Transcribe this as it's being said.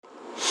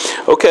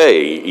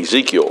Okay,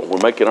 Ezekiel.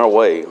 We're making our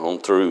way on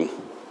through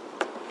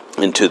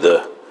into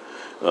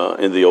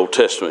in the Old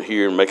Testament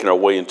here, and making our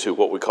way into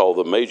what we call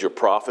the major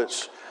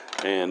prophets.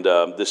 And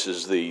this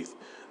is the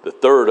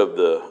third of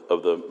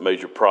the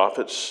major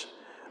prophets.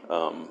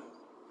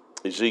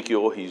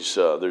 Ezekiel.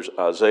 There's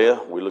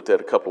Isaiah. We looked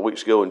at a couple of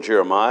weeks ago, in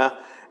Jeremiah,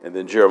 and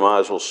then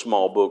Jeremiah's little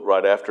small book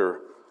right after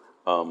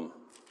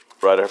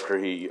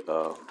he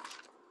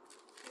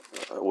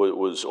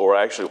was, or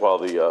actually while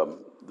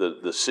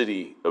the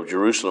city of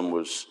Jerusalem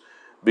was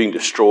being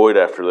destroyed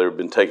after they had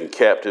been taken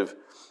captive,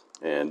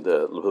 and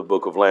the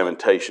book of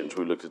Lamentations.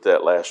 We looked at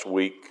that last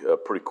week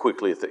pretty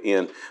quickly at the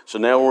end. So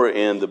now we're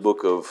in the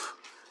book of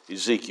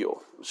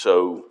Ezekiel.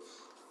 So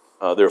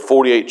there are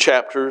 48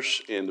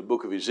 chapters in the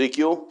book of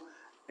Ezekiel,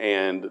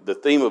 and the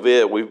theme of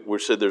it, we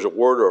said there's a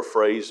word or a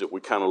phrase that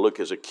we kind of look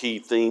as a key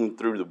theme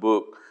through the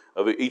book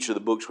of each of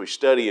the books we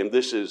study, and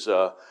this is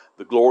the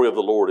glory of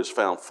the Lord is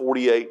found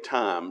 48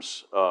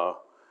 times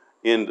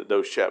in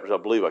those chapters. I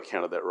believe I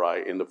counted that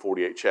right, in the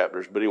 48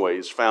 chapters. But anyway,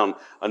 it's found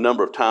a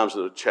number of times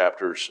in the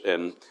chapters,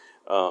 and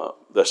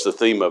that's the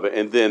theme of it.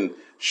 And then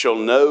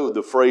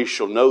the phrase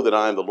shall know that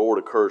I am the Lord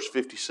occurs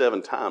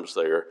 57 times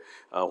there,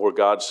 where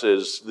God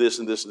says this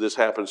and this and this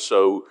happens,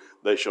 so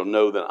they shall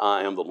know that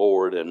I am the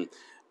Lord. And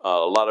a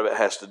lot of it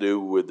has to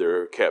do with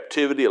their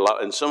captivity,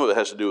 and some of it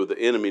has to do with the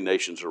enemy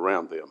nations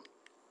around them.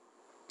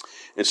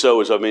 And so,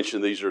 as I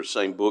mentioned, these are the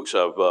same books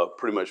I've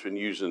pretty much been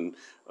using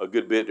a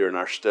good bit during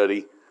our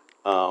study.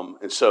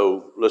 And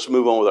so let's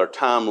move on with our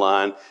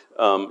timeline.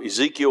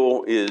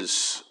 Ezekiel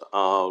is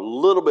a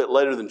little bit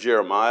later than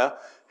Jeremiah.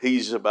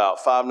 He's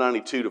about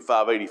 592 to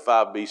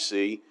 585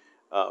 BC,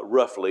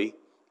 roughly.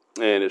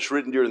 And it's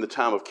written during the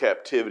time of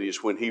captivity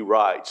is when he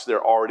writes.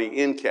 They're already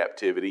in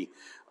captivity,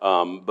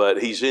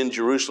 but he's in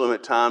Jerusalem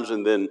at times.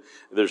 And then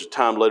there's a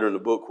time later in the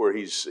book where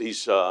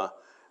he's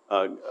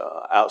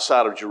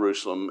outside of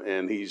Jerusalem,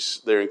 and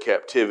he's there in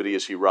captivity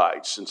as he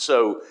writes. And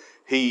so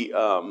he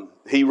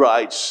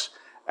writes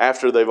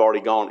after they've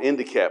already gone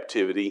into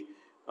captivity.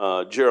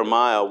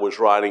 Jeremiah was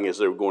writing as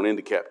they were going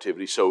into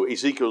captivity. So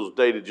Ezekiel's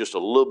dated just a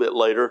little bit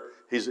later.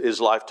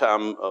 His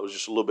lifetime was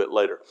just a little bit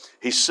later.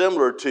 He's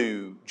similar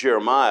to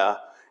Jeremiah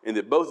in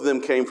that both of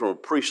them came from a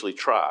priestly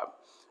tribe.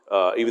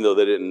 Even though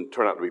they didn't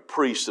turn out to be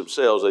priests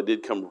themselves, they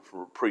did come from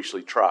a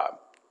priestly tribe.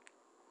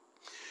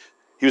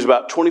 He was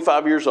about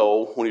 25 years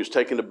old when he was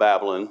taken to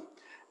Babylon,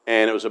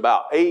 and it was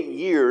about 8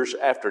 years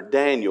after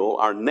Daniel,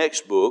 our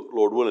next book,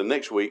 Lord willing,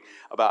 next week,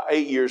 about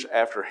 8 years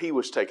after he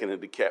was taken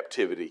into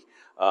captivity.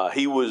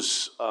 He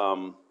was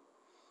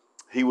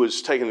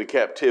taken into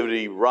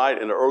captivity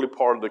right in the early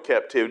part of the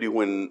captivity,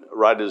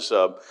 right as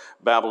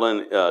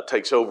Babylon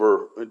takes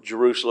over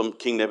Jerusalem,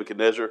 King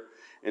Nebuchadnezzar.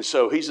 And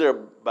so he's there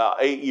about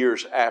 8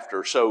 years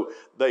after. So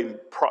they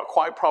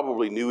quite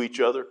probably knew each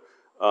other.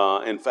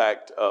 In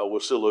fact, we'll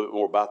see a little bit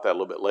more about that a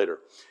little bit later.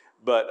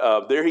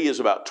 But there he is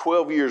about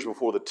 12 years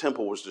before the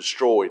temple was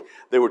destroyed.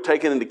 They were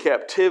taken into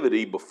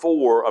captivity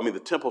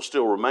the temple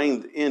still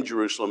remained in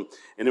Jerusalem,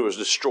 and it was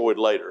destroyed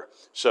later.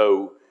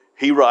 So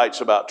he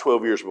writes about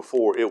 12 years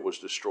before it was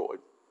destroyed.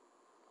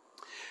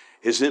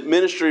 His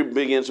ministry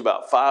begins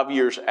about 5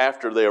 years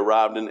after they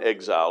arrived in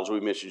exile, as we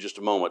mentioned just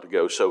a moment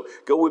ago. So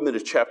go with me to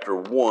chapter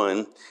 1,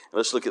 and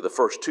let's look at the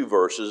first two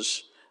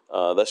verses.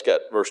 That's got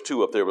verse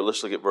 2 up there, but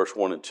let's look at verse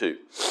 1 and 2.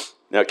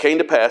 Now it came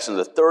to pass in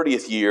the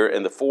 30th year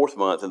and the 4th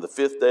month and the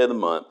 5th day of the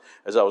month,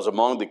 as I was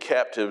among the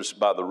captives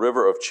by the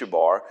river of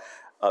Chebar,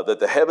 that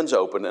the heavens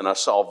opened, and I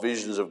saw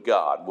visions of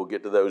God. We'll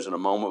get to those in a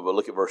moment, but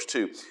look at verse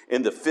 2.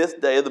 In the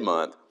 5th day of the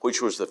month,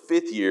 which was the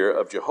 5th year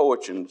of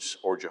Jehoiachin's,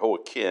 or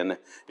Jehoiakim,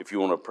 if you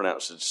want to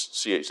pronounce it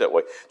CH that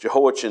way,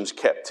 Jehoiachin's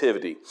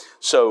captivity.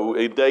 So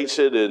it dates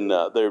it, and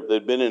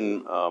they'd been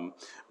in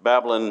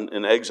Babylon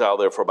in exile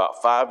there for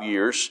about 5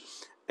 years.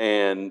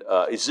 And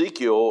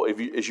Ezekiel,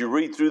 as you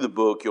read through the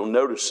book, you'll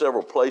notice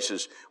several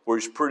places where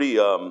he's pretty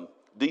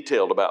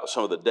detailed about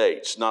some of the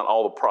dates. Not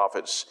all the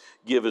prophets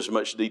give as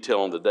much detail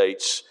on the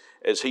dates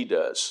as he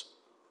does,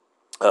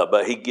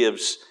 but he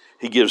gives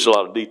a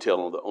lot of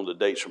detail on the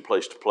dates from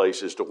place to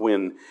place as to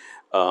when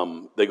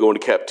they go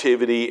into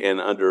captivity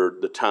and under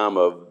the time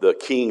of the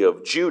king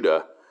of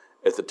Judah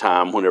at the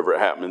time, whenever it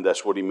happened. And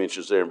that's what he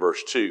mentions there in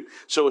verse 2.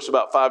 So it's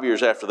about 5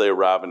 years after they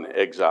arrive in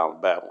exile in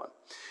Babylon.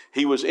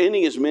 He was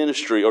ending his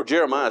ministry, or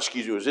Jeremiah,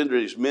 was ending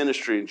his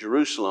ministry in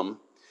Jerusalem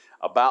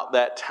about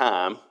that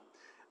time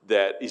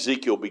that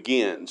Ezekiel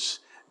begins.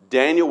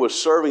 Daniel was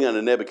serving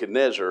under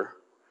Nebuchadnezzar.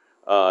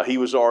 He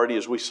was already,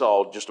 as we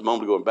saw just a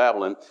moment ago, in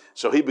Babylon.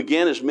 So he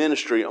began his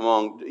ministry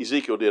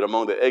Ezekiel did,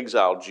 among the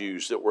exiled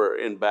Jews that were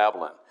in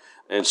Babylon.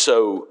 And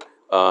so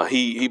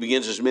he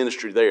begins his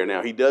ministry there.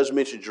 Now, he does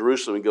mention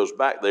Jerusalem. He goes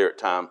back there at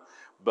time.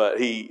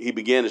 But he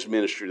began his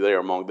ministry there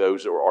among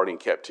those that were already in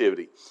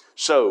captivity.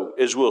 So,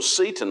 as we'll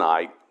see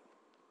tonight,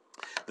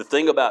 the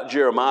thing about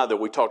Jeremiah that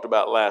we talked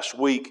about last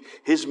week,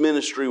 his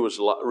ministry was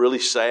really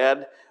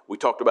sad. We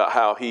talked about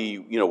how he,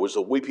 was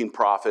a weeping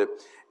prophet,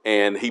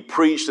 and he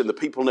preached, and the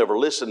people never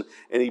listened.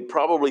 And he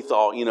probably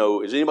thought,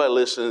 is anybody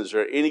listening? Is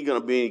there going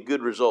to be any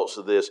good results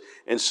of this?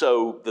 And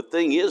so the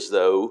thing is,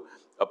 though,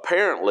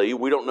 apparently,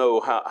 we don't know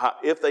how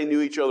if they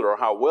knew each other or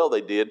how well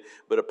they did,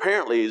 but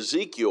apparently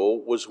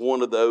Ezekiel was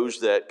one of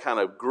those that kind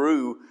of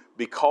grew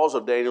because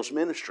of Daniel's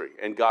ministry,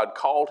 and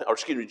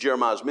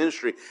Jeremiah's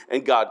ministry,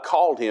 and God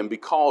called him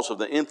because of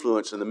the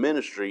influence in the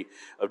ministry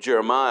of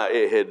Jeremiah.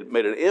 It had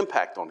made an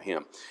impact on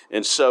him,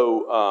 and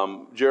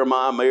so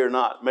Jeremiah may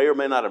or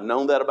may not have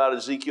known that about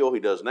Ezekiel. He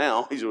does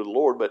now; he's with the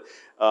Lord, but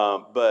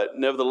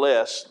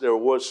nevertheless, there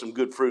was some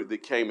good fruit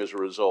that came as a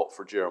result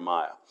for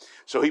Jeremiah.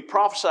 So he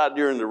prophesied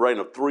during the reign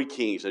of 3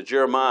 kings. Now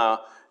Jeremiah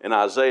and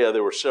Isaiah,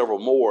 there were several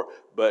more,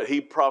 but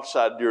he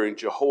prophesied during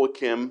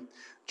Jehoiachin,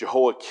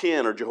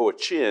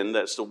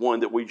 that's the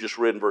one that we just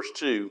read in verse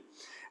 2.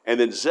 And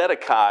then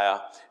Zedekiah,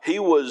 he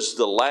was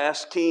the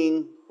last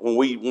king. When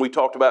we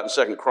talked about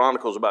in 2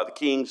 Chronicles about the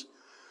kings,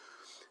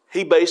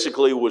 he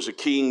basically was a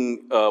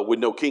king with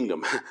no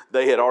kingdom.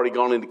 They had already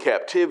gone into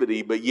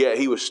captivity, but yet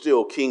he was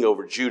still king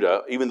over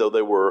Judah, even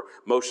though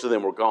most of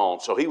them were gone.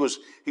 So he was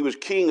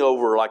king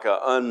over like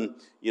a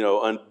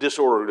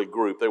disorderly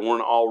group. They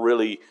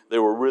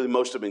were really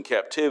most of them in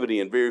captivity,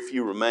 and very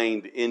few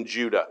remained in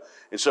Judah.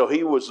 And so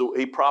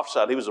he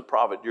prophesied. He was a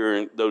prophet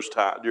during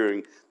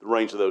the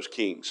reigns of those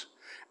kings.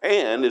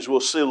 And as we'll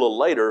see a little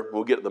later,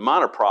 when we get to the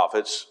minor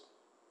prophets,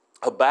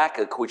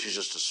 Habakkuk, which is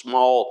just a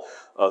small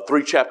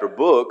 3-chapter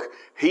book,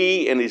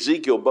 he and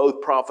Ezekiel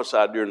both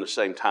prophesied during the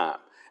same time.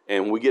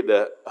 And when we get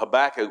to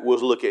Habakkuk, we'll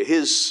look at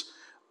his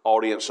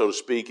audience, so to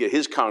speak, at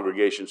his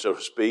congregation, so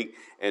to speak,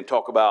 and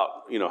talk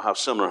about how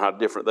similar, how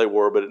different they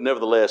were. But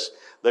nevertheless,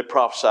 they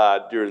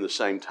prophesied during the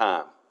same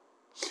time.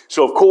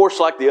 So, of course,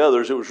 like the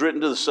others, it was written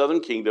to the southern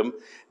kingdom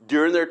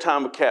during their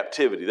time of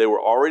captivity. They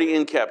were already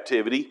in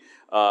captivity.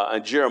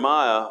 And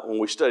Jeremiah, when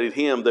we studied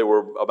him, they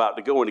were about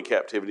to go into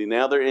captivity.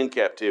 Now they're in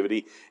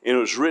captivity, and it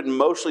was written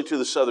mostly to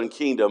the southern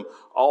kingdom,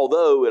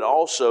 although it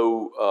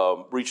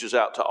also reaches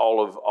out to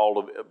all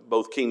of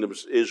both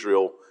kingdoms,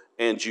 Israel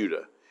and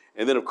Judah.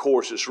 And then, of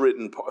course, it's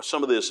written.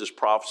 Some of this is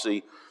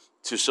prophecy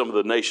to some of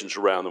the nations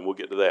around them. We'll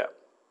get to that.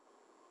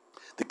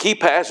 The key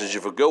passage,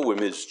 if we go with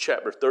me, is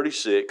chapter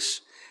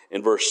 36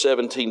 and verse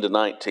 17 to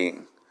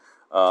 19.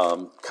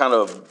 Kind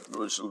of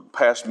was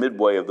past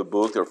midway of the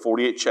book. There are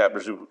 48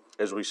 chapters,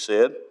 as we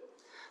said.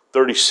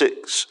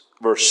 36,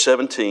 verse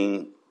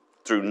 17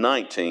 through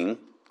 19.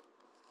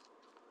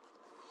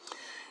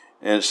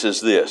 And it says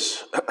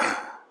this: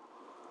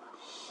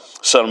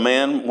 Son of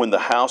man, when the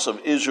house of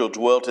Israel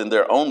dwelt in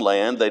their own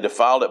land, they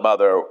defiled it by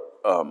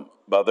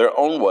their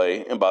own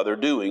way and by their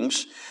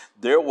doings.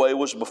 Their way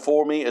was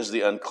before me as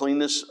the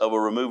uncleanness of a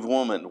removed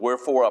woman.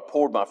 Wherefore I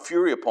poured my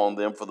fury upon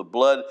them for the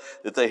blood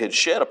that they had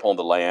shed upon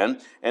the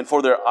land, and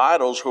for their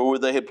idols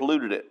wherewith they had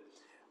polluted it.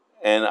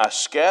 And I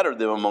scattered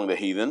them among the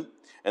heathen,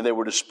 and they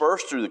were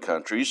dispersed through the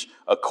countries.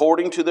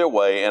 According to their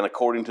way and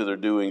according to their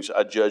doings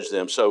I judged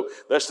them. So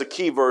that's the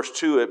key verse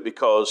to it,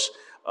 because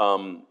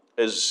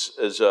as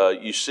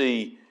you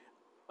see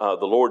the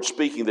Lord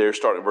speaking there,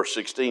 starting at verse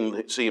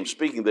 16, see him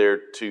speaking there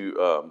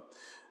to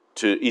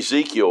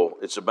Ezekiel.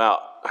 It's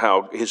about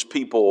how his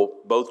people,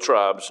 both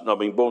tribes,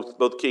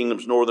 both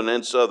kingdoms, northern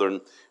and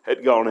southern,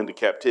 had gone into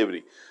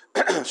captivity.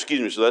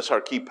 Excuse me. So that's our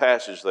key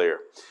passage there.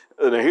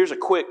 Now here's a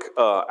quick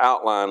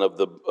outline of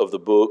the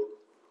book.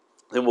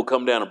 Then we'll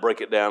come down and break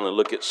it down and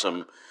look at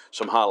some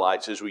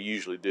highlights, as we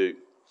usually do.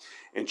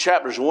 In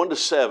chapters 1 to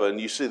 7,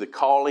 you see the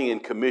calling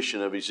and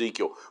commission of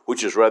Ezekiel,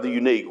 which is rather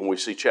unique when we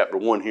see chapter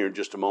 1 here in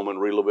just a moment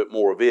and read a little bit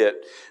more of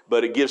it.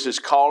 But it gives his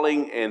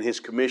calling and his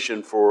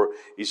commission for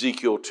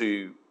Ezekiel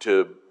to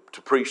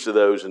preach to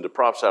those and to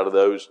prophesy to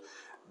those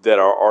that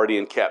are already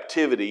in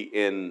captivity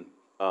in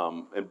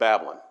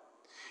Babylon.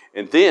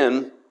 And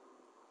then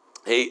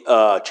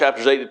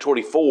chapters 8 to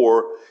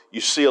 24, you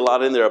see a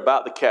lot in there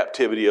about the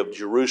captivity of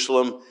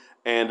Jerusalem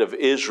and of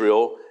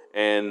Israel,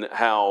 and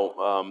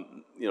how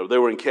they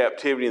were in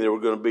captivity, and there were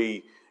going to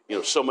be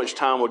so much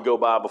time would go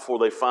by before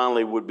they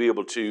finally would be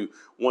able to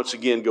once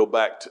again go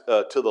back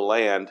to the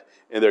land,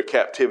 and their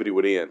captivity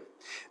would end.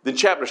 Then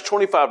chapters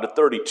 25 to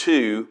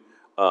 32,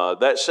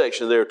 that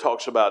section there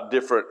talks about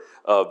different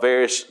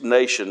various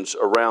nations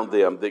around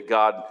them that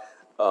God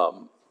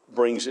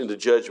brings into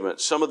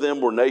judgment. Some of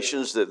them were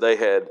nations that they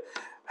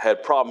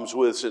had problems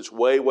with since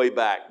way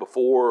back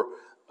before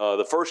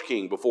the first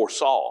king, before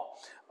Saul.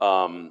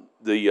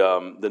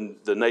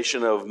 The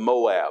nation of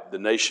Moab, the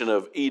nation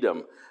of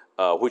Edom,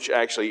 which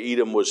actually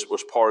Edom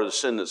was part of the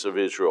descendants of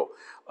Israel.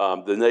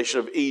 The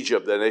nation of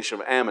Egypt, the nation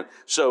of Ammon.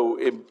 So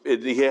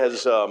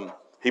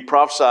he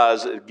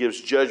prophesies, it gives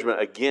judgment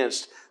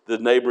against the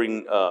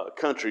neighboring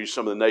countries,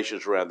 some of the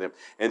nations around them.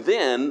 And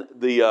then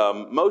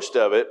the most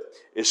of it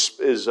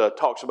is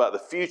talks about the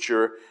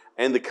future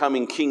and the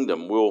coming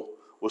kingdom. We'll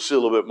see a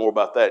little bit more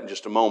about that in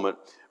just a moment.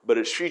 But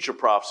it's future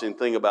prophecy and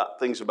things about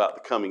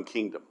the coming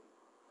kingdom.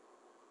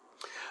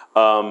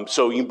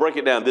 So you can break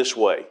it down this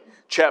way.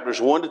 Chapters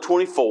 1 to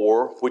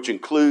 24, which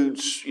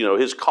includes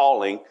his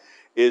calling,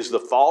 is the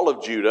fall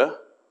of Judah.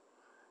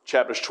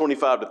 Chapters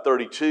 25 to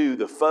 32,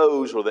 the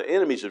foes or the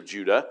enemies of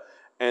Judah.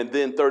 and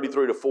then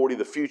 33 to 40,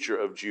 the future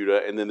of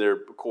Judah, and then there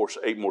are, of course,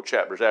 8 more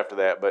chapters after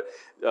that. But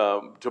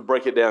to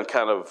break it down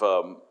kind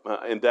of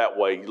in that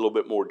way, a little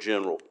bit more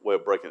general way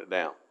of breaking it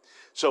down.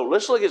 So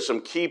let's look at some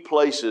key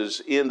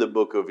places in the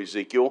book of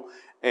Ezekiel.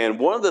 And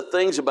one of the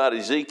things about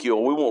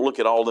Ezekiel, we won't look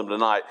at all of them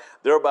tonight,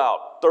 there are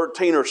about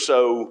 13 or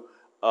so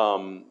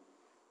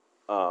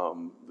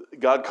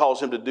God calls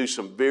him to do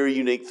some very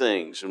unique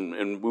things,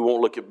 and we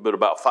won't look at but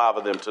about 5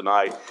 of them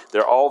tonight.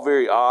 They're all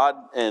very odd,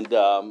 and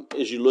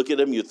as you look at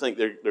them, you think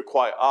they're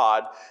quite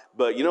odd.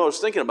 But I was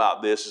thinking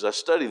about this as I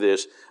study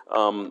this.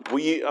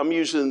 I'm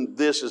using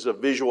this as a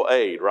visual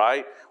aid,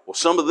 right? Well,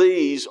 some of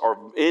these are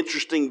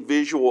interesting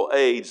visual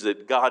aids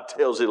that God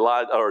tells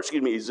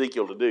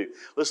Ezekiel to do.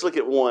 Let's look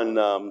at 3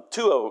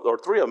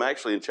 of them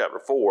actually in chapter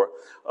 4,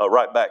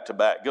 right back to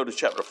back. Go to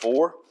chapter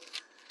 4.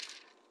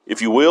 If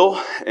you will,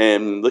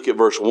 and look at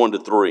verse 1 to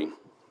 3.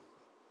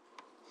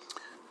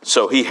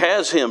 So he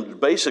has him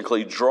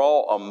basically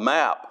draw a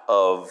map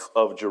of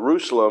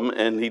Jerusalem,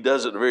 and he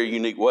does it in a very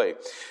unique way.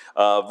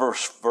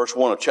 Verse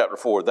 1 of chapter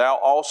 4, thou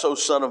also,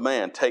 son of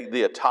man, take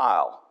thee a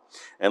tile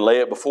and lay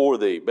it before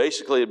thee.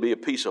 Basically, it'd be a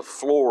piece of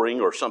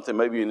flooring or something,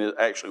 maybe in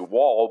actually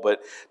wall,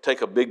 but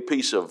take a big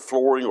piece of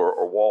flooring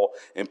or wall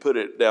and put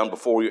it down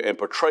before you and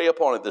portray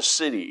upon it the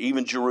city,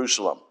 even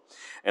Jerusalem,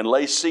 and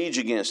lay siege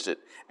against it,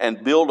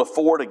 and build a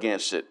fort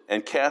against it,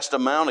 and cast a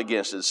mount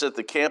against it, set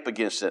the camp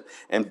against it,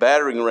 and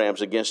battering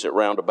rams against it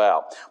round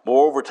about.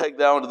 Moreover, take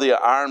thou unto thee an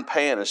iron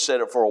pan, and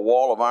set it for a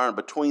wall of iron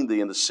between thee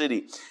and the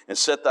city, and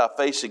set thy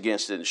face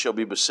against it, and it shall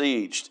be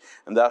besieged,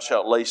 and thou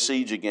shalt lay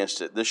siege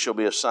against it. This shall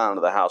be a sign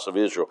of the house of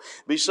Israel.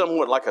 Be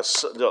somewhat like a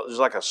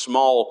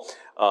small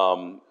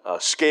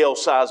scale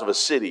size of a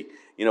city.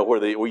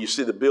 Where you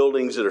see the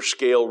buildings that are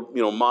scaled,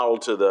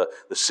 modeled to the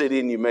city,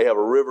 and you may have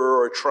a river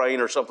or a train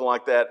or something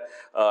like that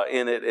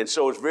in it. And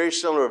so it's very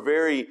similar, a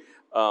very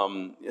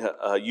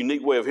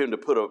unique way of him to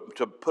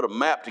put a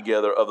map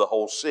together of the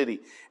whole city.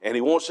 And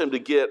he wants him to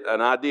get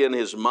an idea in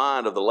his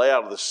mind of the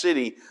layout of the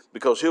city,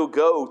 because he'll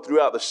go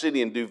throughout the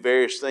city and do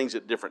various things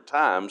at different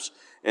times.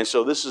 And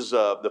so this is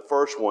the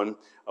first one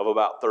of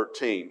about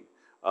 13.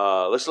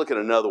 Let's look at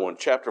another one,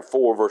 chapter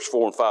 4, verse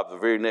 4 and 5, the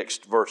very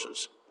next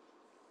verses.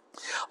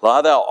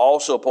 Lie thou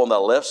also upon thy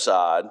left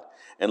side,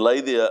 and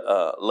lay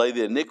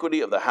the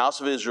iniquity of the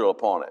house of Israel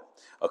upon it.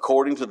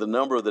 According to the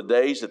number of the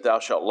days that thou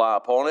shalt lie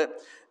upon it,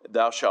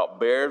 thou shalt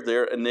bear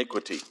their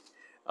iniquity.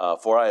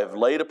 For I have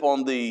laid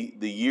upon thee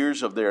the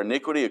years of their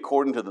iniquity,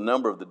 according to the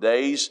number of the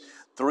days,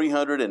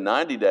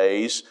 390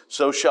 days,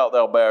 so shalt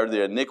thou bear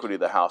the iniquity of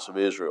the house of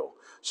Israel.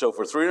 So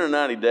for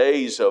 390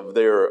 days of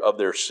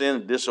their sin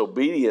and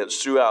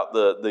disobedience throughout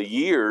the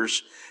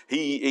years,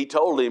 he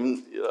told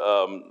him,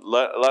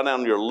 lie down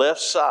on your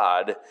left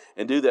side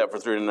and do that for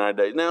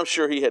 390 days. Now, I'm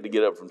sure he had to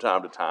get up from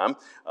time to time,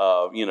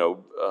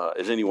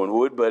 as anyone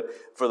would. But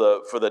for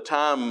the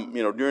time,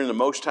 during the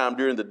most time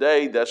during the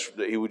day,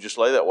 he would just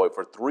lay that way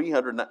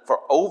for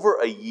over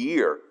a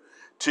year,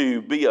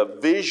 to be a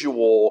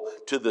visual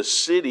to the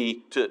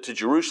city, to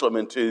Jerusalem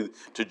and to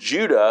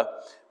Judah,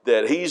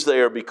 that he's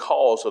there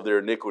because of their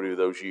iniquity of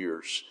those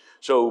years.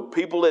 So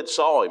people that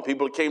saw him,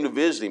 people that came to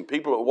visit him,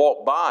 people that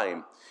walked by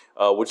him,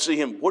 would see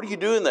him. What are you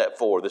doing that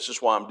for? This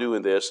is why I'm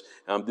doing this.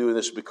 And I'm doing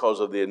this because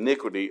of the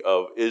iniquity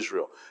of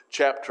Israel.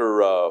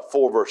 Chapter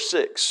 4, verse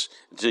 6.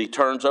 He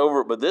turns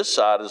over, but this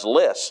side is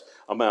less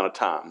amount of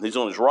time. He's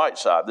on his right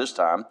side this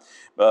time.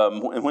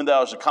 And when thou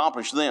hast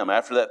accomplished them,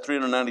 after that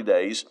 390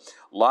 days,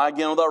 lie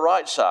again on thy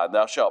right side.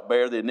 Thou shalt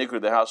bear the iniquity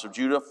of the house of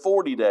Judah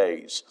 40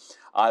 days.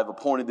 I have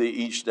appointed thee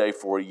each day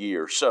for a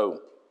year.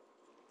 So,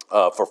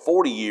 for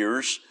 40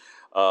 years,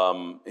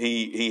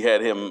 he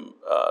had him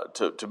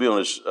to be on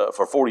his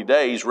for 40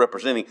 days,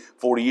 representing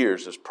 40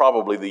 years. It's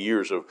probably the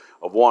years of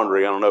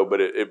wandering. I don't know, but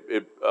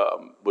it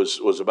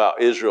was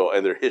about Israel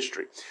and their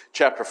history.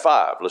 Chapter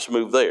 5. Let's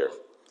move there.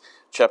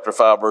 Chapter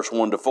 5, verse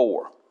 1 to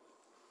 4.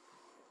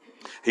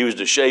 He was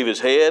to shave his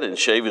head and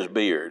shave his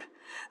beard.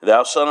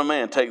 Thou son of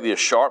man, take thee a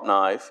sharp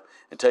knife,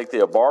 and take thee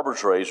a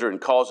barber's razor, and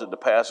cause it to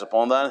pass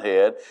upon thine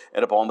head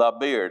and upon thy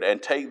beard,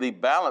 and take thee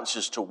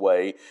balances to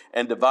weigh,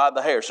 and divide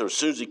the hair. So as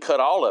soon as he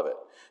cut all of it,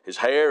 his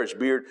hair, his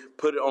beard,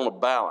 put it on a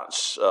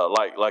balance,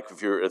 like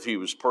if he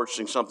was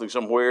purchasing something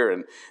somewhere,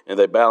 and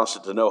they balance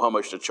it to know how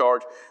much to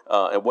charge,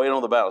 and weigh it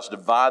on the balance.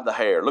 Divide the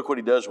hair. Look what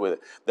he does with it.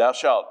 Thou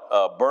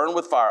shalt burn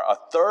with fire a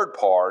third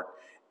part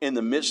in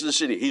the midst of the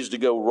city. He's to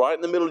go right in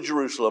the middle of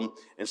Jerusalem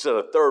and set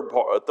a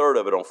third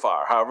of it on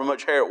fire. However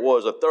much hair it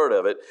was, a third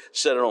of it,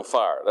 set it on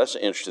fire. That's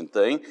an interesting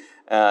thing.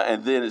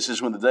 And then it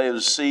says, when the day of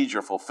the siege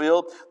are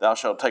fulfilled, thou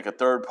shalt take a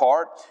third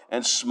part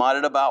and smite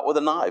it about with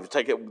a knife.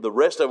 Take the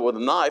rest of it with a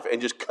knife and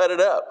just cut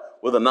it up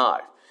with a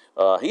knife.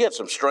 He had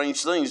some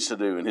strange things to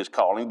do in his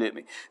calling, didn't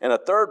he? And a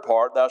third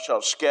part thou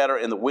shalt scatter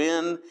in the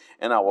wind,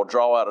 and I will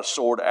draw out a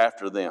sword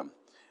after them.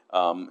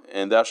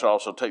 And thou shalt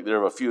also take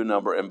thereof a few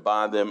number and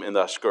bind them in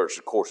thy skirts.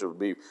 Of course, it would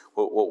be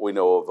what we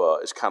know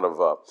of is kind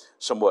of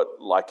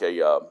somewhat like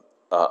a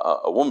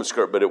woman's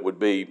skirt, but it would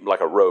be like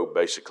a robe,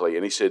 basically.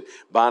 And he said,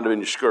 bind them in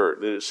your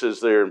skirt. And it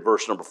says there in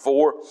verse number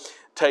 4,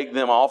 take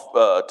them off,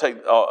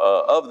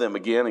 of them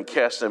again, and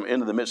cast them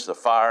into the midst of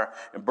the fire,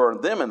 and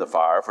burn them in the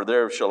fire, for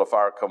there shall a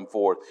fire come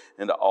forth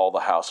into all the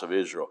house of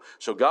Israel.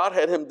 So God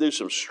had him do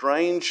some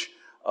strange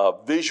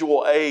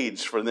visual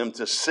aids for them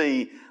to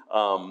see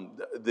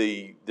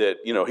that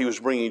he was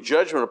bringing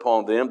judgment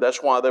upon them.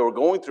 That's why they were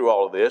going through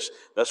all of this.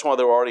 That's why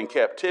they were already in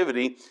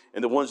captivity.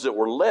 And the ones that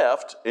were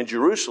left in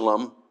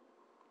Jerusalem,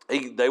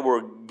 they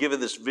were given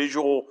this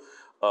visual.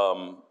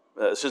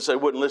 Since they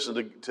wouldn't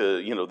listen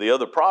to the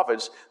other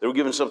prophets, they were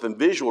given something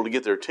visual to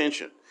get their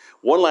attention.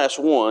 One last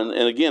one,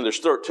 and again, there's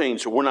 13,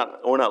 so we're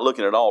not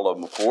looking at all of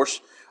them, of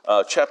course.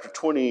 Chapter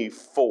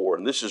 24,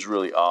 and this is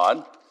really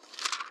odd.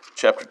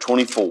 Chapter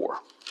 24.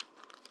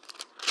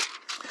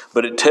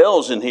 But it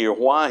tells in here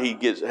why he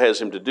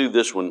has him to do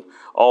this one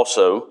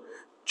also.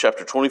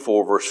 Chapter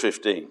 24, verse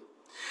 15.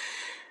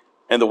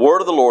 And the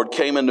word of the Lord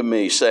came unto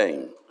me,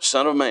 saying,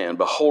 Son of man,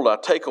 behold, I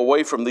take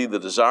away from thee the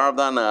desire of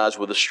thine eyes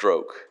with a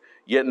stroke.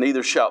 Yet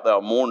neither shalt thou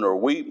mourn nor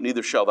weep,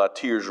 neither shall thy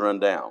tears run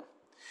down.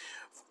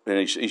 And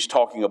he's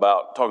talking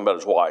about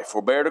his wife.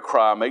 Forbear to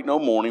cry, make no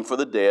mourning for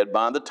the dead.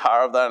 Bind the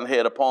tire of thine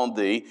head upon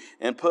thee,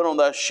 and put on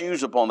thy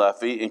shoes upon thy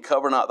feet, and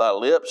cover not thy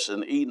lips,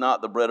 and eat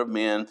not the bread of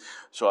men.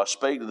 So I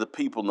spake to the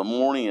people in the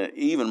morning, and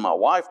even my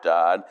wife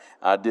died.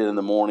 I did in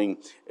the morning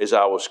as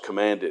I was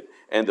commanded.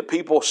 And the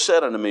people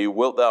said unto me,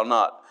 Wilt thou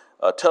not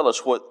tell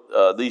us what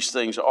these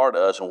things are to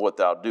us, and what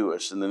thou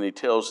doest? And then he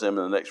tells them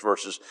in the next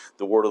verses,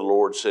 the word of the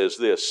Lord says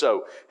this.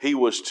 So he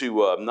was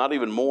to not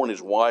even mourn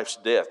his wife's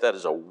death. That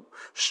is a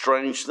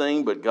strange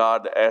thing, but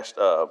God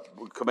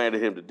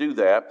commanded him to do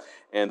that.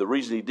 And the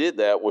reason he did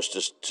that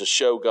was to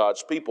show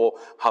God's people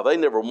how they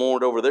never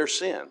mourned over their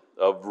sin,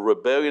 of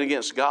rebellion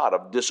against God,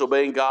 of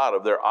disobeying God,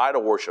 of their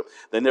idol worship.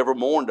 They never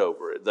mourned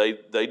over it.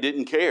 They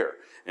didn't care.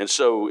 And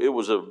so it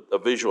was a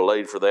visual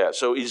aid for that.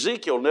 So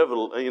Ezekiel never,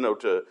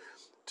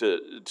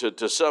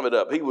 to sum it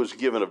up, he was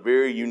given a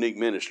very unique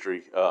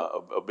ministry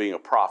of being a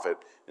prophet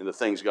and the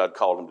things God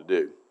called him to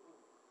do.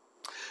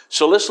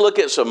 So let's look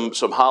at some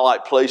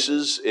highlight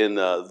places in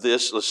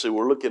this. Let's see,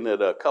 we're looking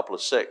at a couple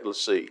of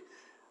Let's see.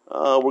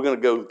 We're going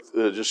to go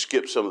just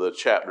skip some of the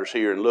chapters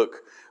here and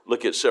look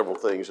at several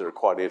things that are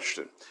quite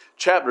interesting.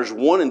 Chapters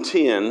 1 and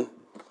 10,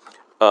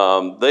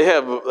 they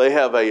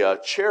have a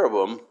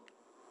cherubim.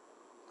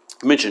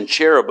 I mentioned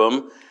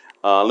cherubim.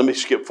 Let me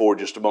skip forward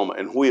just a moment.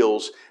 And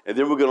wheels. And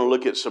then we're going to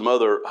look at some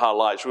other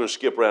highlights. We're going to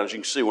skip around. As you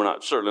can see, we're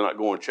certainly not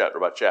going chapter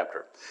by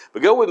chapter.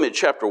 But go with me at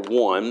chapter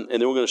 1, and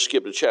then we're going to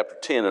skip to chapter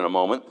 10 in a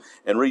moment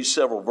and read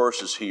several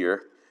verses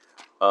here.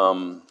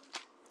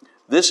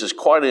 This is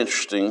quite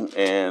interesting,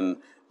 and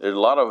there's a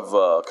lot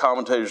of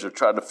commentators have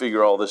tried to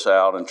figure all this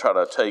out and try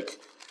to take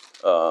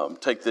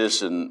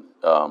this and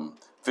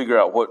figure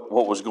out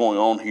what was going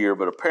on here.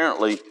 But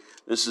apparently,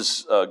 this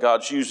is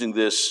God's using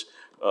this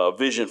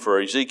vision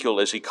for Ezekiel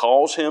as he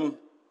calls him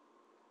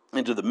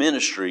into the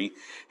ministry.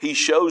 He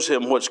shows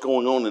him what's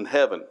going on in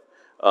heaven.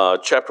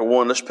 Chapter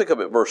 1, let's pick up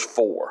at verse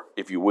 4,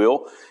 if you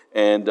will.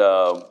 And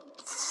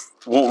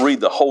won't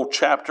read the whole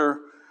chapter.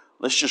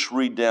 Let's just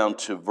read down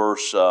to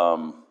verse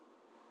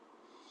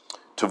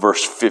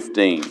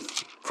 15,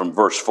 from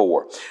verse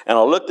 4. And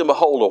I looked, and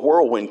behold, a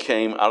whirlwind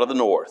came out of the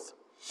north,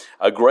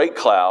 a great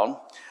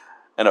cloud,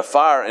 and a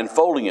fire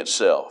enfolding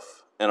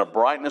itself, and a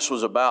brightness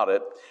was about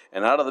it,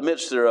 and out of the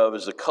midst thereof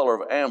is the color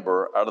of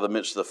amber out of the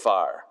midst of the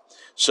fire.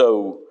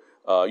 So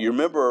you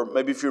remember,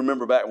 maybe if you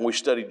remember back when we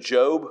studied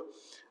Job,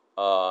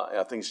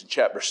 I think it's in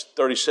chapter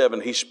 37,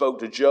 he spoke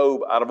to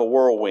Job out of a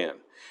whirlwind.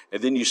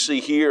 And then you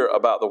see here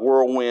about the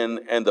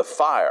whirlwind and the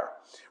fire.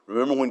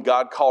 Remember when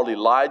God called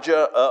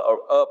Elijah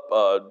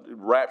up,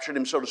 raptured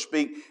him, so to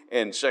speak,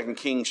 in 2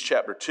 Kings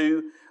chapter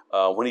 2.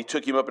 When he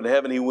took him up into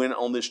heaven, he went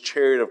on this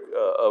chariot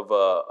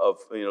of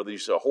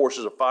these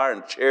horses of fire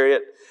and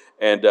chariot,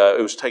 and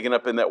it was taken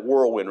up in that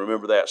whirlwind.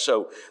 Remember that.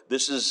 So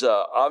this is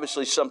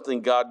obviously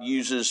something God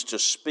uses to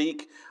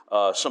speak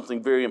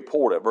something very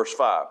important. Verse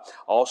 5,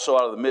 also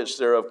out of the midst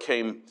thereof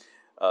came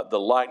the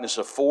likeness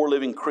of 4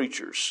 living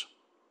creatures,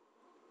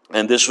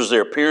 and this was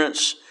their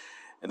appearance,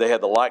 and they had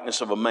the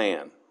likeness of a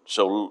man.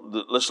 So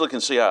let's look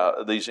and see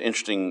how these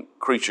interesting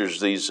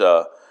creatures,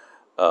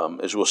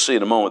 as we'll see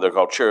in a moment, they're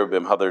called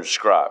cherubim, how they're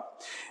described.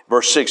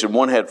 Verse 6, and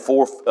everyone had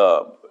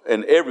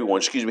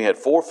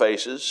 4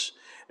 faces,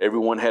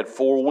 everyone had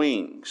 4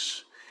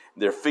 wings.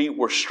 Their feet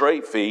were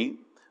straight feet.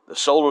 The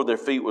sole of their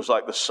feet was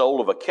like the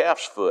sole of a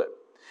calf's foot,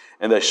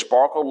 and they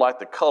sparkled like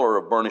the color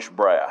of burnished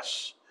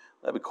brass.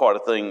 That'd be quite a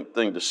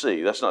thing to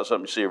see. That's not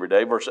something you see every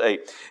day. Verse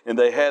 8, and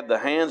they had the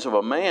hands of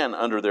a man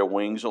under their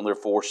wings on their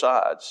 4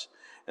 sides,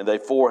 and they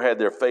 4 had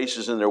their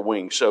faces in their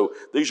wings. So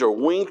these are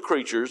winged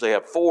creatures. They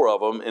have 4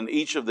 of them, and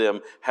each of them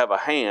have a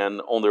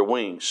hand on their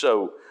wings.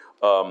 So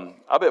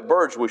I bet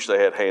birds wish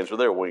they had hands with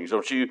their wings,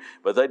 don't you?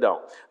 But they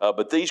don't.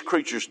 But these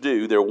creatures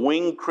do. They're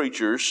winged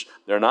creatures.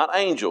 They're not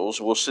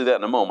angels. We'll see that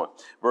in a moment.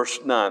 Verse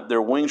 9,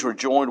 their wings were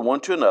joined one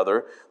to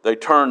another. They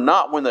turned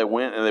not when they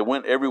went, and they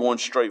went everyone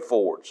straight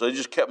forward. So they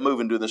just kept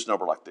moving, doing this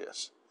number like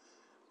this.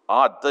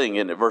 odd thing,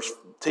 isn't it? Verse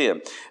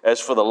 10. As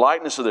for the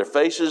likeness of their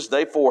faces,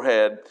 they four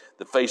had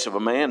the face of a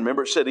man.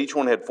 Remember, it said each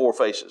one had four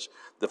faces.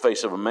 The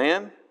face of a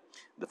man,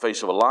 the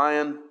face of a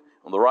lion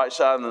on the right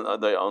side,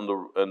 and they own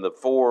the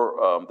four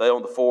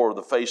of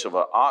the face of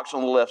an ox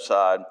on the left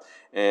side,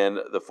 and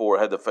the four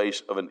had the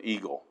face of an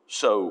eagle.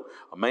 So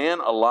a man,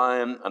 a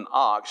lion, an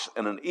ox,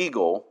 and an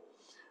eagle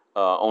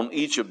on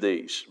each of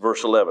these.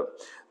 Verse 11.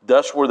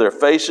 Thus were their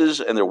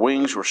faces, and their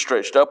wings were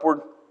stretched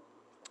upward.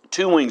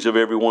 2 wings of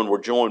every one were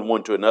joined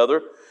one to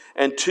another,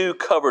 and 2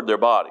 covered their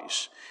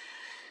bodies.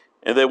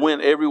 And they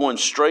went every one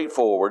straight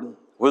forward.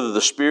 Whither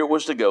the Spirit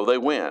was to go, they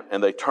went,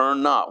 and they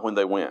turned not when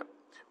they went.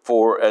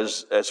 For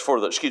as for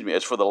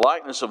the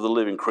likeness of the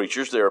living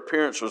creatures, their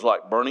appearance was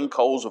like burning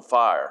coals of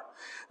fire,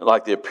 and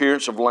like the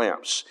appearance of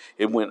lamps.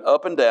 It went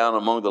up and down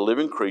among the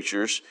living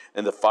creatures,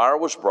 and the fire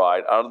was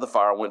bright. Out of the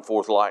fire went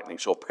forth lightning.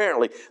 So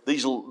apparently,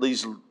 these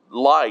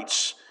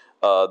lights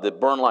that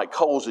burn like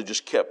coals, it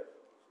just kept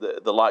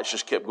the lights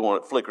just kept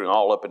going, flickering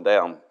all up and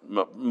down,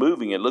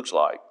 moving. It looks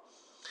like,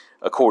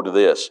 according to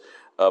this.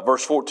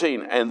 Verse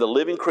 14, and the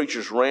living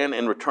creatures ran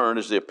and returned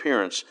as the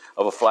appearance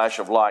of a flash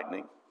of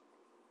lightning.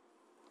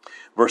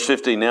 Verse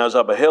 15, now as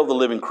I beheld the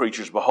living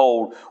creatures,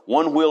 behold,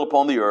 one wheel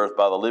upon the earth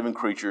by the living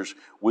creatures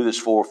with his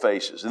 4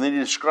 faces. And then he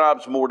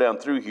describes more down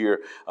through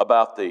here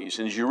about these.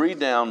 And as you read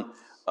down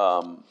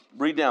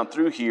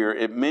through here,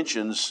 it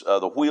mentions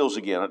the wheels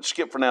again. I'll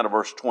skip for now to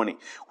verse 20.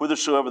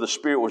 Whithersoever the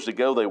Spirit was to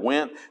go, they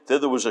went.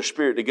 Thither was their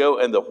spirit to go,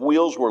 and the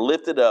wheels were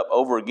lifted up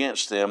over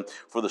against them,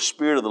 for the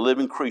spirit of the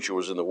living creature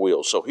was in the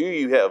wheels. So here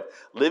you have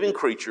living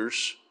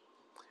creatures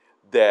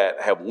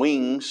that have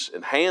wings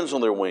and hands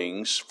on their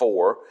wings,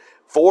 4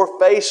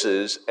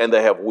 faces, and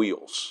they have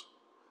wheels.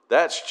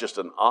 That's just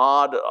an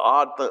odd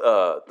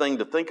thing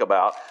to think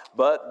about.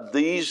 But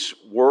these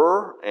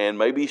were, and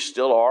maybe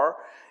still are,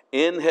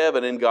 in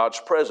heaven in God's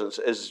presence,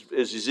 as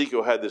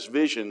Ezekiel had this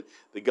vision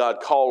that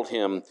God called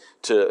him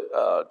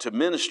to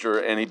minister,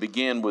 and he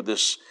began with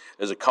this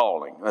as a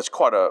calling. That's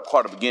quite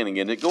a beginning.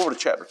 And go over to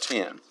chapter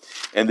 10,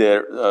 and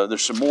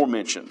there's some more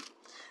mention.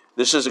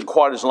 This isn't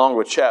quite as long of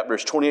a chapter.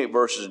 There's 28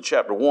 verses in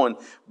chapter 1,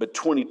 but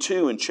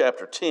 22 in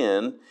chapter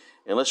 10.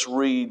 And let's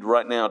read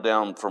right now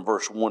down from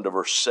verse 1 to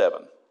verse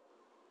 7.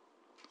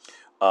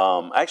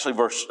 Down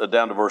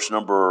to verse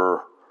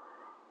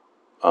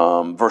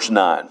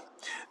 9.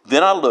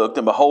 Then I looked,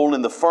 and behold,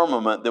 in the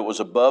firmament that was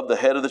above the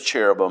head of the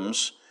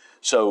cherubims.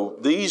 So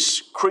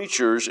these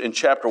creatures in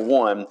chapter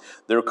 1,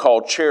 they're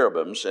called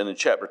cherubims. And in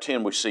chapter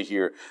 10, we see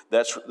here,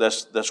 that's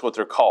what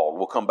they're called.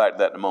 We'll come back to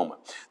that in a moment.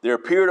 There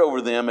appeared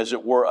over them, as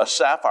it were, a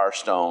sapphire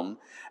stone,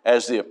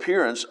 as the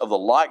appearance of the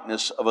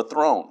likeness of a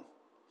throne.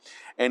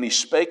 And he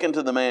spake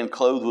unto the man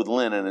clothed with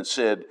linen, and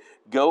said,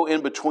 Go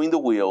in between the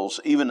wheels,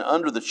 even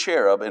under the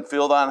cherub, and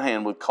fill thine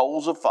hand with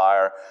coals of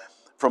fire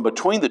from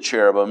between the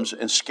cherubims,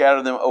 and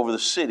scatter them over the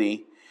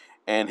city.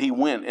 And he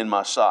went in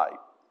my sight.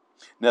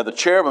 Now the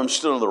cherubim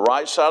stood on the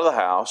right side of the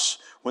house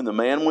when the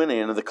man went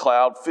in, and the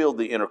cloud filled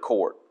the inner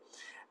court.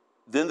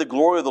 Then the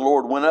glory of the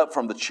Lord went up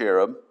from the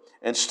cherub,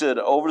 and stood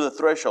over the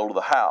threshold of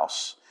the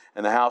house.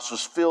 And the house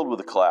was filled with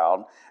the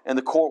cloud, and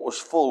the court was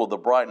full of the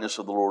brightness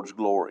of the Lord's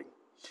glory.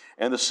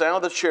 And the sound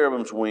of the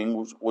cherubim's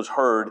wing was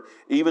heard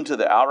even to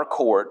the outer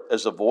court,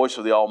 as the voice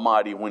of the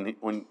Almighty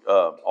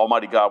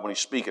Almighty God when He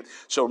speaketh.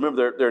 So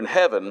remember, they're in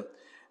heaven,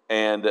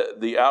 and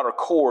the outer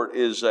court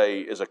is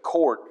a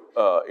court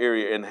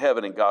area in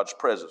heaven in God's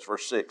presence.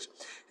 Verse 6.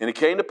 And it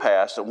came to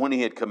pass that when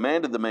he had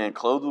commanded the man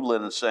clothed with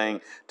linen, saying,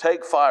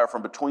 Take fire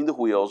from between the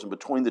wheels and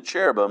between the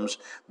cherubims,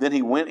 then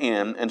he went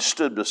in and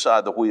stood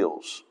beside the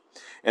wheels.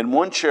 And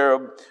one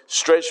cherub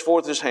stretched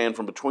forth his hand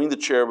from between the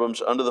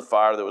cherubims under the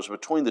fire that was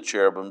between the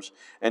cherubims,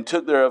 and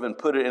took thereof and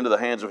put it into the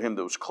hands of him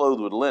that was clothed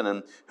with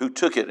linen, who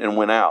took it and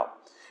went out.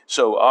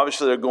 So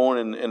obviously they're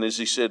going, and as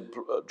he said,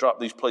 drop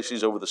these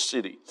places over the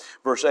city.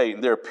 Verse 8,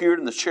 and there appeared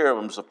in the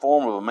cherubims the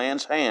form of a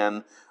man's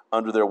hand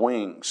under their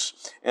wings.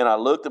 And I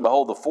looked, and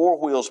behold, the 4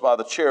 wheels by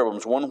the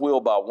cherubims, one wheel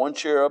by one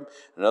cherub,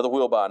 another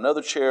wheel by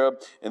another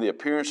cherub, and the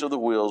appearance of the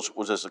wheels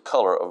was as the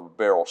color of a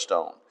beryl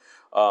stone.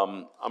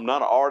 I'm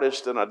not an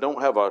artist, and I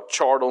don't have a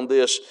chart on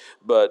this,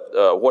 but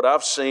what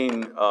I've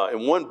seen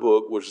in one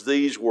book was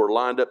these were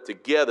lined up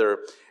together,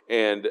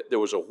 and there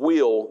was a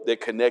wheel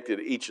that connected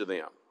each of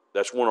them.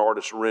 That's one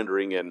artist's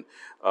rendering, and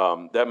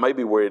that may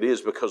be where it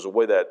is because of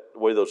the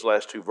way those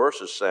last 2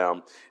 verses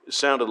sound. It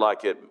sounded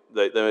like they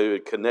were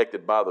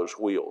connected by those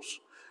wheels.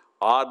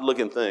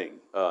 Odd-looking thing,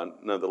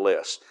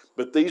 nonetheless.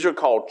 But these are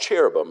called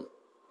cherubim,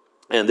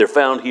 and they're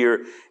found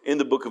here in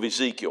the book of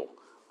Ezekiel.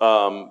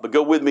 But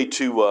go with me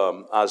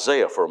to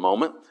Isaiah for a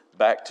moment,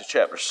 back to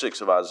chapter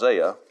 6 of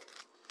Isaiah.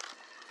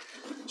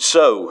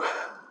 So,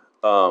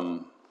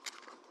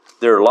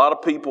 there are a lot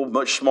of people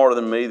much smarter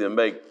than me that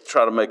may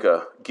try to make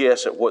a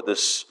guess at what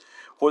this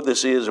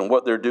is and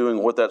what they're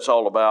doing, what that's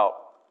all about.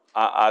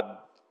 I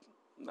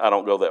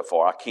don't go that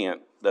far. I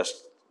can't.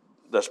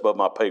 that's above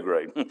my pay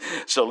grade.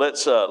 So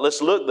let's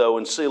look though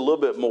and see a little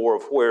bit more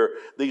of where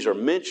these are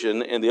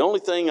mentioned. And the only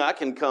thing I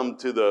can come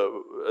to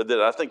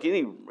that I think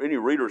any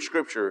reader of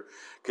Scripture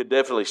could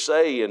definitely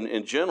say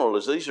in general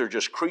is these are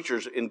just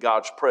creatures in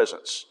God's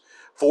presence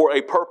for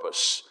a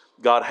purpose.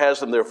 God has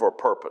them there for a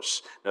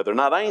purpose. Now they're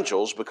not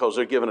angels because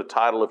they're given a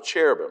title of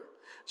cherubim.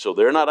 So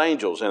they're not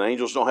angels, and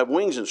angels don't have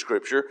wings in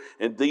Scripture,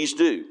 and these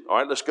do. All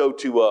right, let's go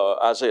to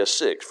Isaiah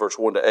 6, verse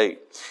 1 to 8.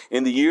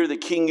 In the year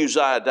that King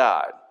Uzziah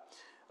died,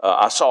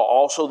 I saw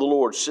also the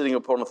Lord sitting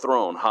upon a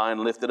throne, high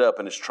and lifted up,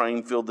 and his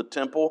train filled the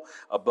temple.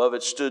 Above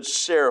it stood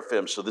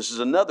seraphim. So this is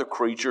another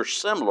creature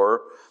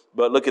similar,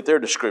 but look at their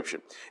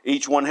description.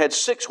 Each one had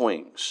 6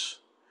 wings.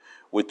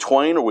 With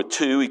twain or with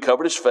 2, he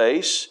covered his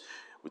face.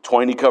 With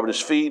twain, he covered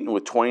his feet, and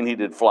with twain, he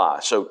did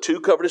fly. So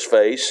 2 covered his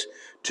face,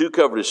 2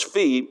 covered his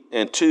feet,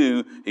 and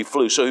 2 he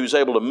flew. So he was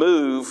able to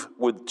move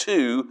with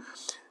 2.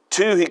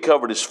 2 he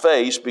covered his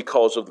face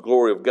because of the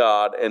glory of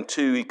God, and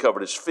 2 he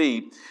covered his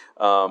feet.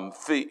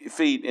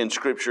 Feet in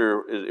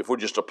Scripture, if we're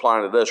just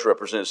applying it to us,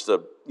 represents the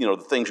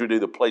things we do,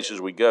 the places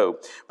we go.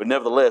 But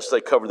nevertheless,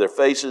 they covered their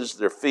faces,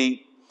 their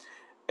feet,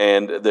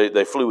 and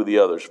they flew with the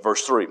others.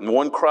 Verse 3, and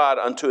one cried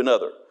unto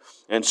another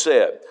and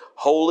said,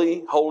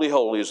 Holy, holy,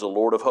 holy is the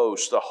Lord of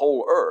hosts. The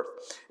whole earth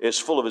is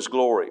full of his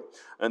glory.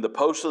 And the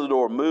post of the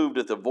door moved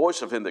at the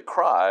voice of him that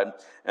cried,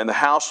 and the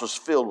house was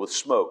filled with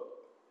smoke.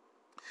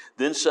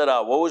 Then said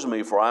I, Woe is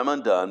me, for I am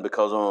undone,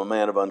 because I am a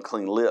man of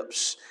unclean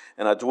lips.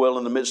 And I dwell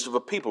in the midst of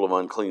a people of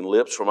unclean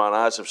lips, for mine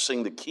eyes have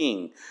seen the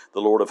King, the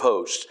Lord of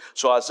hosts.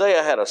 So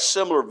Isaiah had a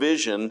similar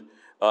vision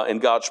in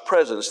God's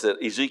presence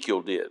that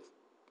Ezekiel did.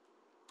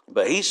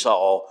 But he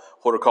saw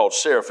what are called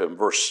seraphim.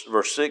 Verse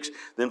 6,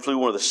 Then flew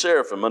one of the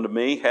seraphim unto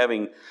me,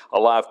 having a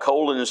live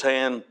coal in his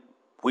hand,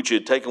 which he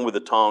had taken with the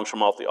tongs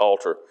from off the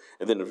altar,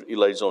 and then he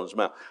lays on his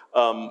mouth.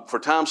 For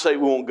time's sake,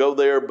 we won't go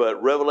there,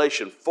 but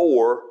Revelation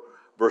 4,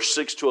 verse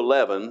 6 to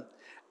 11,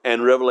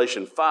 and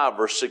Revelation 5,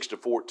 verse 6 to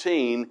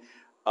 14,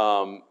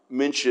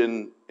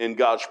 mention in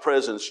God's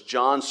presence.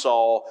 John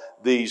saw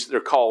these, they're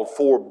called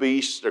 4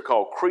 beasts, they're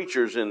called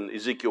creatures in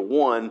Ezekiel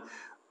 1,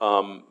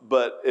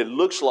 but it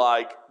looks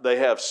like they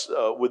have,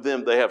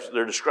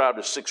 they're described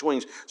as 6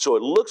 wings, so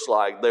it looks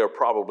like they are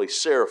probably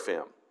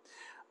seraphim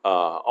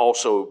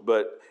also,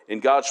 but in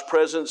God's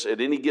presence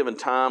at any given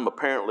time,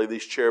 apparently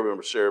these cherubim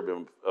or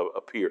seraphim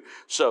appear.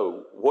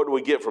 So what do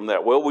we get from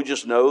that? Well, we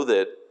just know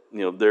that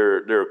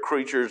they're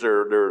creatures,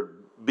 they're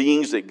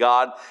beings that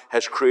God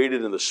has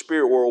created in the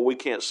spirit world we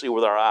can't see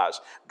with our eyes.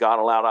 God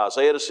allowed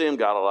Isaiah to see him.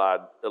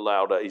 God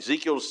allowed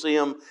Ezekiel to see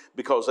him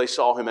because they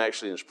saw him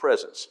actually in his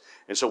presence.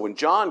 And so when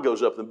John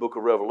goes up in the book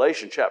of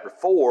Revelation, chapter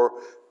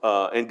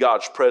 4, in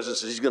God's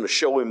presence, he's going to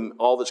show him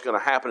all that's going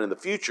to happen in the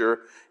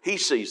future, he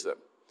sees them.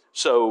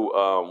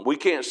 So we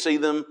can't see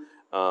them.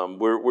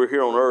 We're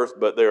here on earth,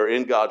 but they're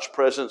in God's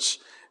presence.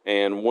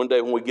 And one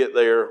day when we get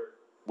there,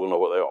 we'll know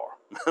what they are.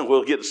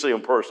 We'll get to see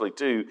them personally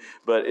too.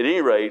 But at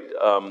any rate,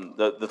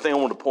 the thing I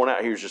want to point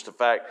out here is just the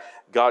fact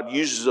God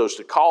uses those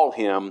to call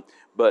him,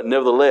 but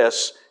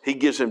nevertheless, he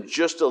gives him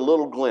just a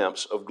little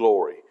glimpse of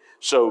glory.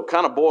 So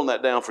kind of boiling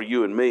that down for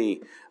you and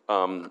me,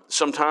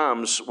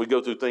 sometimes we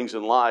go through things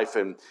in life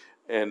and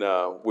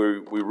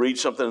we read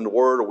something in the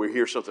Word, or we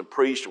hear something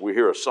preached, or we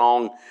hear a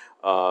song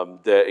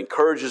that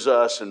encourages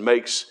us and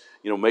makes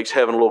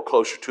heaven a little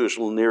closer to us, a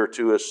little nearer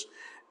to us.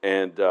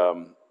 And,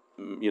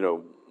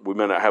 we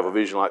may not have a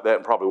vision like that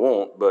and probably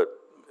won't, but,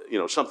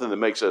 something that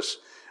makes us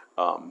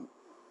long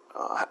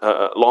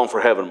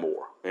for heaven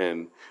more.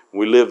 And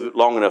when we live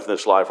long enough in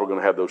this life, we're going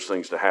to have those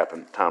things to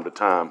happen time to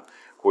time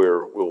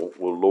where we'll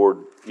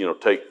Lord,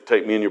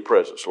 take me in your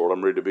presence, Lord.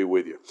 I'm ready to be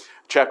with you.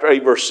 Chapter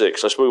 8, verse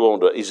 6. Let's move on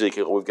to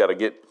Ezekiel. We've got to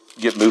get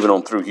moving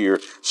on through here.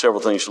 Several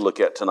things to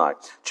look at tonight.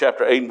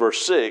 Chapter 8 and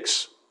verse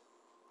 6,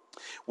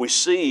 we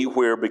see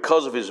where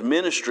because of his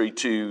ministry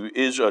to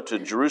Israel, to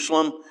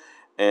Jerusalem,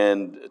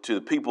 and to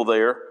the people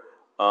there,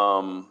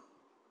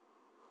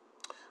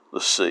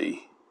 let's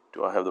see.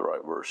 Do I have the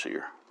right verse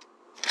here?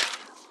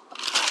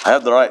 I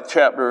have the right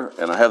chapter,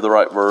 and I have the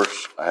right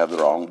verse. I have the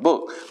wrong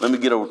book. Let me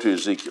get over to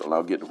Ezekiel, and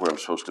I'll get to where I'm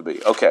supposed to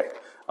be. Okay,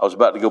 I was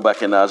about to go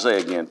back into Isaiah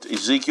again.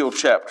 Ezekiel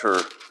chapter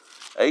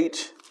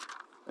 8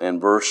 and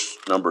verse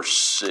number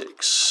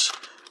 6.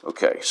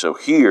 Okay, so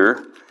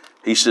here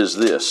he says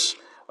this.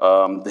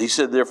 He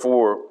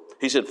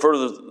said,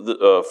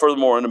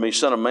 furthermore unto me,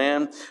 Son of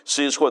man,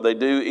 seest what they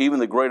do, even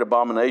the great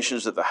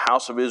abominations that the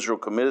house of Israel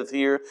committeth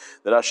here,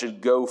 that I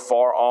should go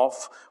far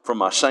off from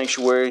my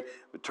sanctuary.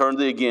 Return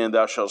thee again,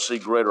 thou shalt see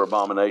greater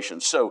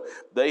abominations. So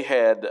they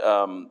had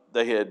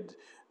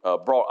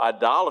brought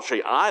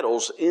idolatry,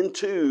 idols,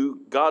 into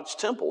God's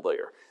temple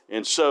there.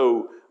 And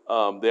so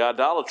the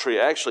idolatry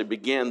actually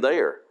began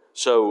there.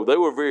 So they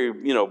were very,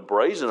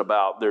 brazen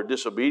about their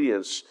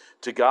disobedience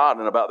to God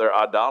and about their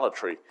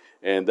idolatry.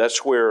 And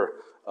that's where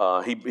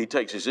he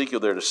takes Ezekiel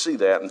there to see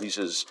that. And he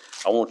says,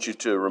 I want you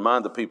to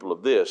remind the people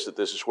of this, that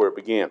this is where it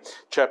began.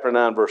 Chapter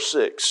 9, verse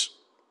 6.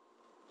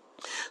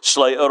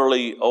 Slay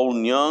utterly old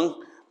and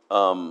young,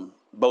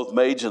 both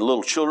maids and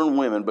little children and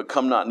women, but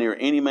come not near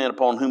any man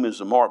upon whom is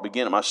the mark.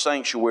 Begin at my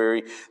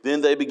sanctuary.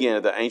 Then they began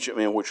at the ancient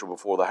men which were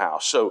before the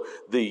house. So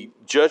the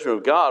judgment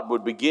of God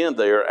would begin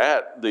there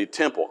at the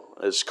temple.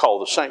 It's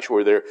called the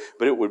sanctuary there,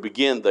 but it would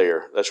begin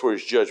there. That's where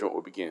his judgment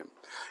would begin.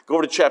 Go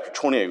over to chapter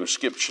 28. We'll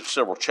skip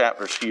several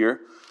chapters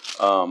here.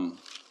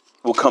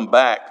 We'll come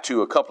back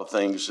to a couple of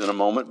things in a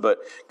moment, but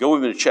go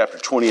with me to chapter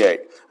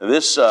 28. Now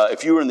this,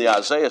 if you were in the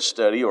Isaiah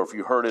study or if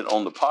you heard it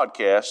on the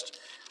podcast,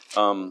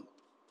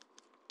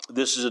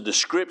 this is a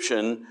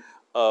description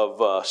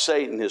of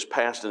Satan, his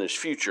past and his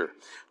future.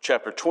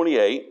 Chapter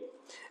 28,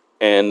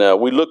 and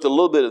we looked a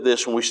little bit at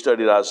this when we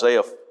studied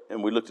Isaiah,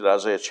 and we looked at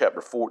Isaiah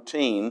chapter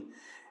 14.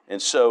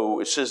 And so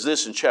it says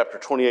this in chapter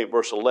 28,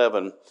 verse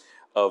 11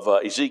 of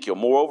Ezekiel.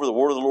 Moreover, the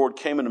word of the Lord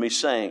came unto me,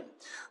 saying,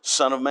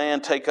 Son of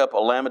man, take up a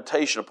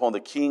lamentation upon the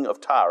king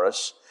of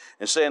Tyrus,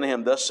 and say unto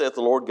him, Thus saith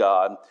the Lord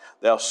God,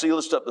 Thou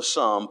sealest up the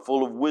sum,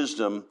 full of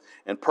wisdom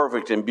and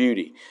perfect in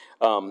beauty.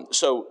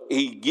 So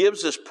he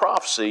gives this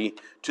prophecy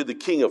to the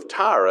king of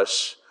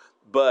Tyrus,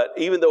 but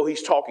even though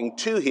he's talking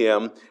to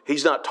him,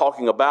 he's not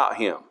talking about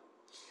him.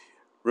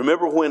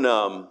 Remember when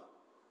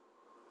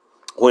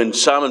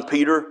Simon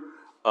Peter,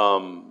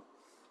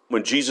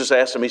 when Jesus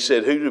asked him, he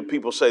said, Who do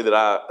people say that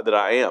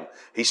I am?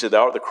 He said,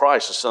 Thou art the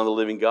Christ, the Son of the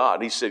living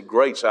God. He said,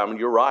 Great, Simon,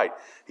 you're right.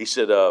 He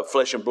said,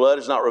 Flesh and blood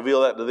has not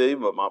revealed that to thee,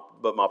 but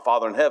my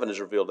Father in heaven has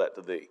revealed that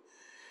to thee.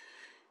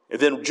 And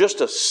then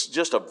just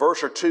a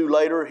verse or two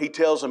later, he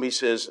tells him, he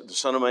says, the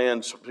Son of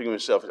Man, speaking of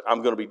himself,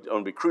 I'm going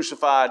to be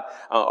crucified,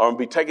 or I'm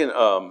going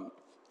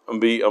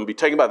to be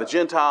taken by the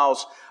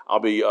Gentiles, I'll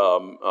be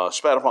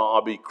spat upon,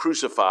 I'll be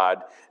crucified,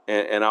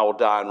 and I will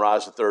die and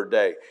rise the third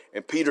day.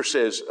 And Peter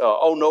says,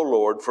 oh no,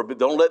 Lord,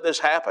 don't let this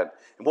happen.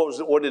 And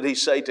what did he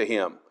say to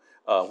him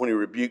when he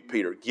rebuked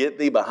Peter? Get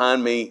thee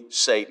behind me,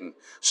 Satan.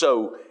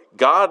 So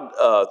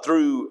God,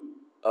 through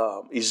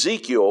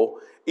Ezekiel,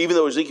 even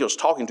though Ezekiel's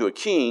talking to a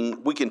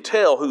king, we can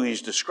tell who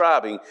he's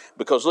describing,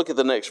 because look at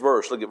the next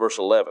verse. Look at verse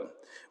 11.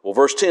 Well,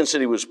 verse 10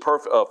 said he was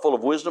full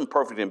of wisdom,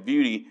 perfect in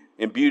beauty.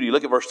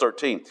 Look at verse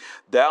 13.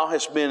 Thou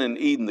hast been in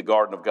Eden, the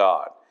garden of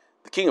God.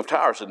 The king of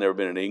Tyrus had never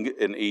been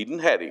in Eden,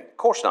 had he? Of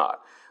course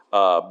not.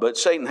 But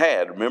Satan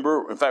had.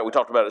 Remember, in fact, we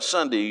talked about it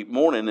Sunday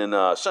morning in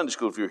Sunday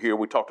school. If you're here,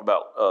 we talked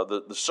about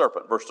the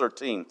serpent, verse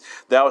 13.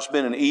 Thou hast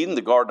been in Eden,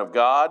 the garden of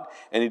God,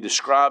 and he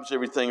describes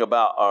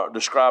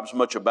describes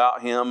much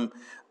about him,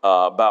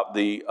 about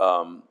the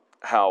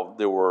how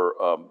there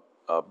were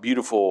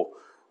beautiful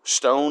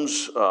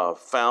stones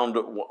found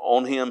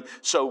on him.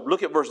 So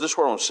look at this is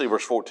where I want to see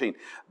verse 14.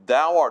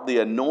 Thou art the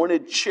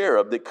anointed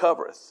cherub that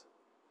covereth.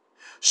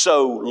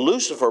 So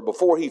Lucifer,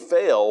 before he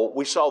fell,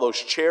 we saw those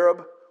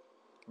cherub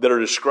that are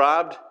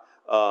described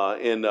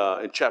in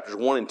chapters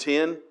 1 and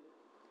 10.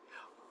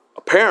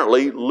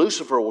 Apparently,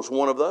 Lucifer was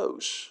one of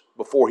those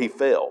before he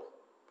fell.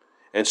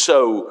 And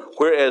so,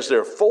 whereas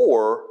there are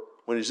 4,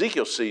 when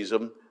Ezekiel sees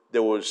them,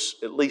 there was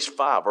at least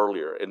 5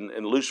 earlier,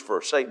 and Lucifer,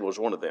 Satan, was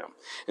one of them.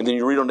 And then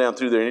you read on down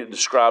through there, and it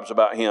describes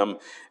about him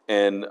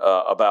and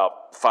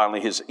about finally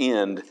his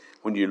end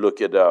when you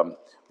look at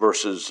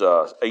verses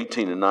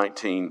 18 and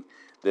 19,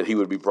 that he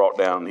would be brought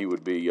down, he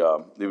would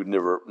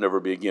never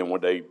be again. One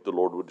day the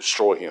Lord would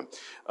destroy him.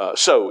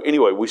 So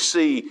anyway, we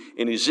see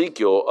in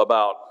Ezekiel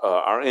about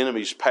our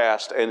enemy's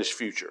past and his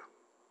future.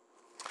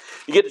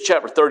 You get to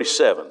chapter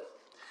 37.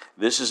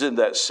 This is in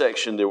that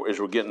section there, as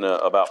we're getting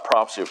about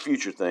prophecy of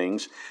future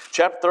things.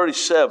 Chapter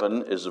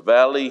 37 is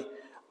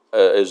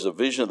the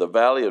vision of the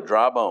valley of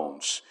dry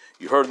bones.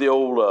 You heard the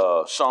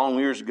old song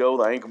years ago,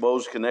 the ankle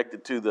bones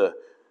connected to the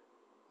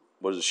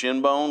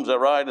shin bone, is that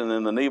right? And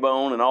then the knee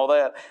bone and all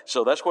that.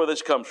 So that's where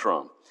this comes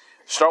from.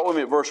 Start with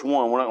me at verse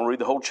 1. We're not going to read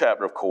the whole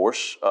chapter, of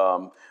course.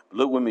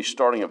 Look with me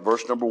starting at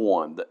verse number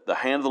 1. The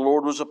hand of the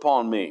Lord was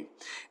upon me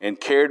and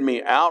carried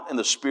me out in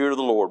the spirit of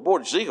the Lord. Boy,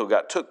 Ezekiel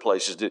took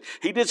places.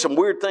 He did some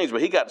weird things,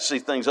 but he got to see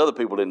things other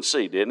people didn't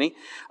see, didn't he?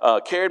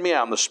 Carried me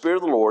out in the spirit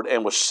of the Lord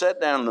and was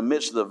set down in the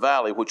midst of the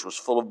valley, which was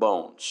full of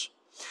bones.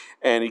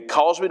 And he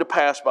caused me to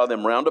pass by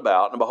them round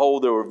about, and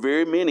behold, there were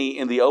very many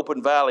in the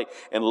open valley,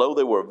 and lo,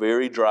 they were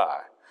very dry.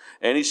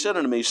 And he said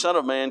unto me, Son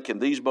of man, can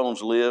these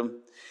bones live?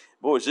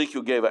 Boy,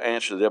 Ezekiel gave an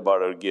answer that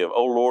everybody would give.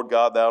 Oh, Lord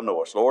God, thou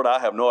knowest. Lord, I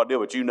have no idea,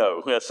 but you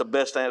know. That's the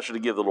best answer to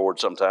give the Lord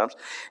sometimes.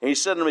 And he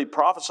said unto me,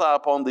 Prophesy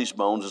upon these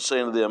bones, and say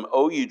unto them,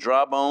 O ye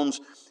dry bones,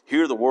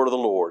 hear the word of the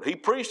Lord. He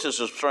preached to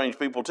some strange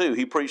people too.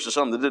 He preached to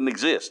some that didn't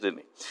exist,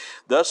 didn't he?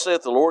 Thus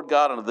saith the Lord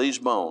God unto these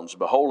bones,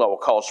 Behold, I will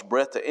cause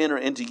breath to enter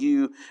into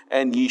you,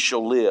 and ye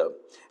shall live.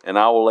 And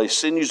I will lay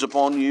sinews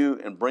upon you,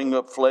 and bring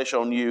up flesh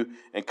on you,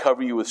 and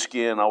cover you with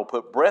skin. I will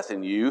put breath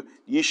in you,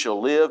 ye shall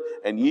live,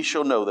 and ye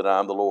shall know that I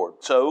am the Lord.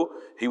 So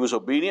he was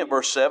obedient.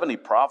 Verse 7, he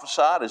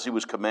prophesied as he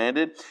was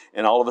commanded.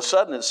 And all of a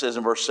sudden, it says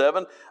in verse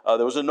 7,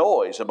 there was a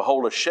noise, and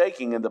behold, a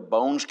shaking, and the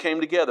bones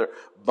came together,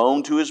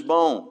 bone to his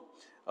bone.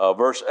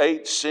 Verse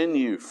 8,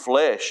 sinew,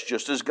 flesh,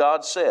 just as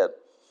God said.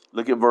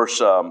 Look at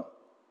verse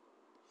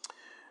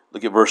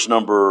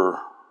number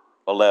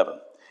 11.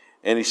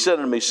 And he said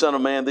unto me, Son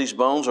of man, these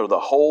bones are the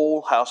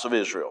whole house of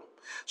Israel.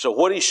 So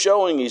what he's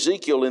showing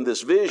Ezekiel in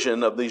this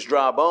vision of these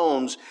dry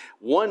bones,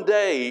 one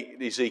day,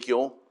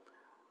 Ezekiel,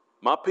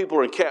 my people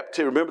are in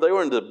captivity. Remember, they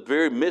were in the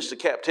very midst of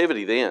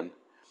captivity then.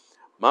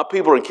 My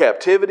people are in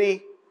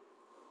captivity.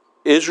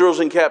 Israel's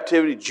in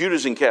captivity.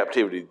 Judah's in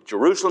captivity.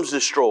 Jerusalem's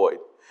destroyed.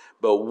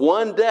 But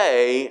one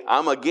day,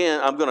 I'm going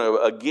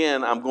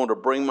to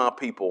bring my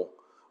people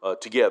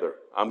together.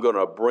 I'm going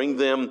to bring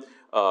them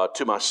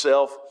to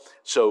myself.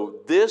 So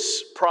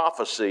this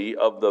prophecy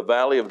of the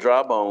valley of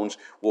dry bones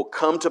will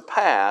come to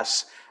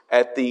pass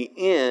at the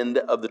end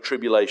of the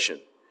tribulation.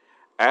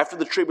 After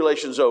the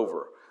tribulation's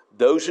over,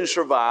 those who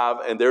survive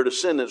and their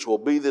descendants will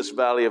be this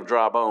valley of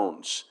dry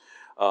bones.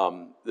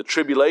 The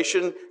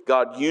tribulation,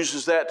 God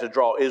uses that to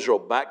draw Israel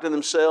back to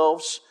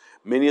themselves.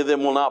 Many of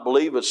them will not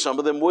believe, but some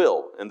of them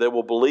will. And they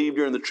will believe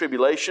during the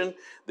tribulation.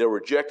 They'll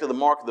reject the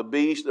mark of the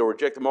beast.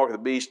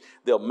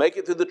 They'll make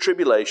it through the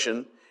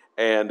tribulation,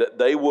 and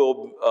they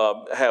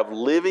will have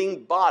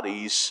living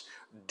bodies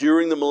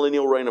during the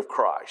millennial reign of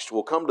Christ.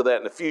 We'll come to that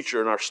in the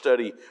future in our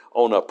study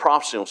on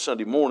prophecy on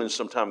Sunday morning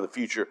sometime in the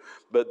future.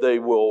 But they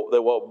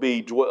will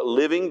be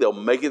living. They'll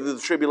make it through the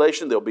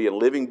tribulation. They'll be in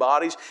living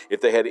bodies. If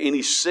they had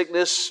any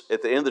sickness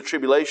at the end of the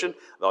tribulation,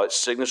 that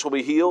sickness will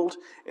be healed,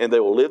 and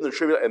they will live in the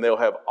tribulation, and they'll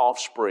have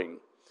offspring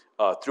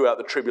throughout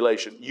the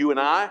tribulation. You and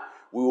I,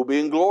 we will be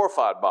in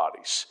glorified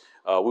bodies.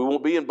 We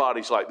won't be in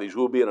bodies like these.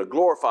 We'll be in a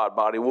glorified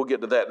body. We'll get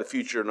to that in the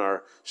future in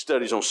our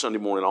studies on Sunday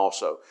morning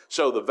also.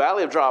 So the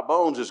valley of dry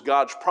bones is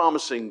God's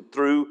promising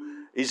through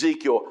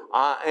Ezekiel,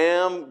 I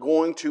am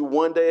going to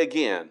one day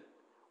again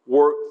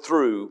work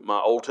through my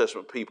Old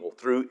Testament people,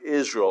 through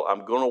Israel.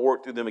 I'm going to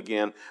work through them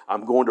again.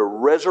 I'm going to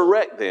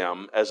resurrect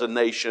them as a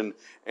nation,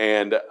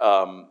 and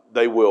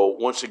they will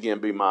once again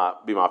be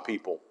my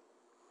people.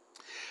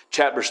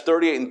 Chapters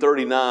 38 and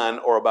 39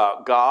 are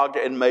about Gog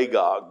and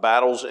Magog,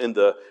 battles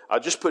I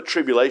just put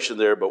tribulation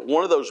there, but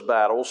one of those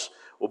battles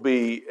will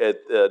be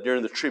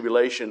during the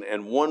tribulation,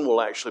 and one will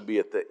actually be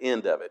at the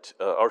end of it.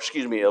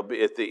 It'll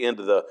be at the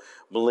end of the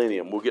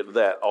millennium. We'll get to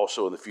that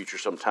also in the future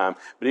sometime.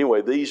 But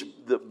anyway,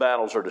 the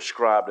battles are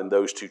described in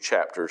those two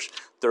chapters,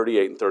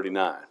 38 and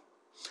 39.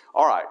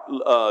 All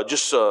right,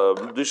 just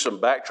do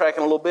some backtracking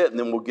a little bit, and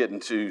then we'll get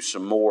into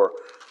some more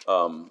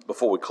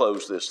before we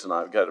close this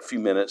tonight. We've got a few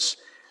minutes.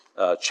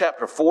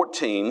 Chapter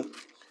 14,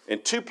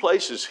 in two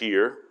places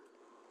here,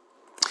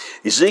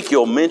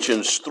 Ezekiel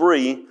mentions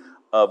three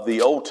of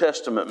the Old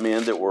Testament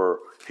men that were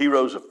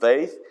heroes of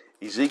faith.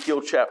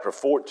 Ezekiel chapter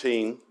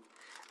 14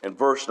 and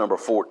verse number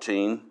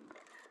 14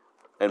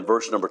 and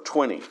verse number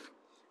 20.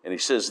 And he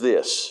says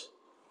this.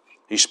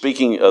 He's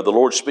speaking, the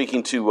Lord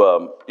speaking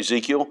to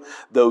Ezekiel.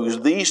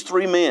 These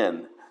three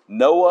men,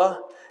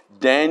 Noah,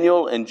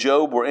 Daniel, and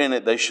Job were in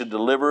it. They should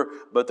deliver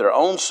but their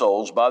own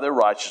souls by their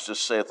righteousness,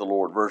 saith the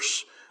Lord.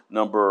 Verse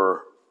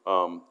number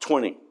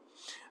 20.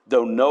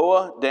 Though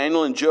Noah,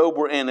 Daniel, and Job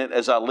were in it,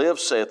 as I live,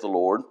 saith the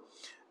Lord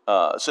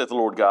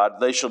God,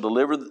 they shall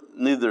deliver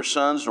neither their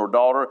sons nor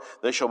daughter,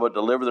 they shall but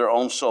deliver their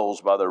own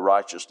souls by their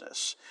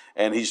righteousness.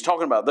 And he's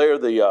talking about there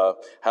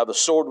how the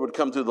sword would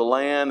come through the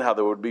land, how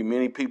there would be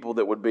many people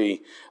that would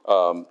be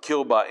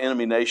killed by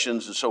enemy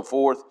nations and so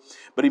forth.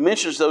 But he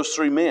mentions those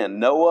three men,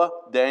 Noah,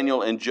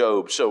 Daniel, and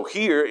Job. So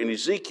here in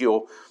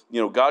Ezekiel,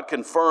 God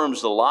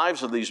confirms the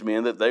lives of these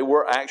men, that they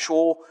were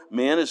actual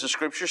men, as the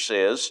Scripture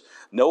says.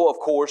 Noah, of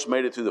course,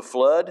 made it through the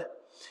flood.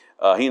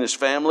 He and his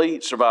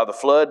family survived the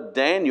flood.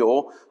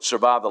 Daniel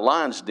survived the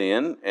lion's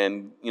den,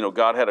 and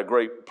God had a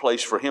great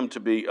place for him to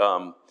be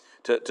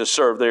to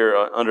serve there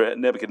under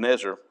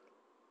Nebuchadnezzar.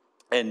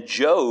 And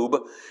Job,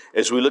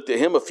 as we looked at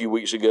him a few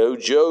weeks ago,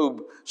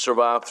 Job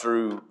survived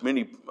through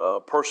many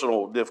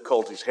personal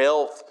difficulties,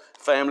 health,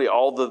 family,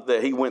 all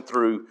that he went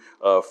through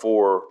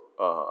for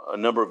a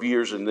number of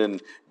years, and then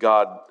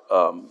God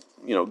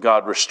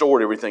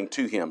restored everything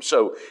to him.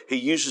 So he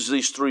uses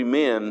these three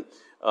men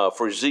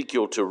for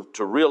Ezekiel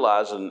to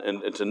realize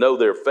and to know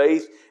their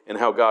faith and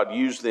how God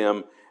used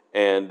them,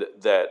 and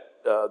that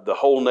the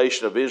whole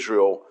nation of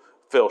Israel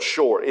fell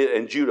short,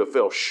 and Judah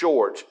fell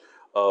short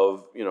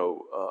of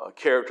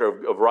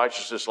character of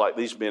righteousness like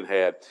these men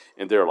had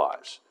in their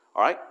lives.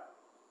 All right.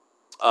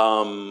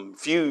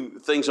 Few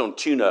things on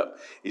tune-up.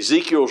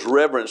 Ezekiel's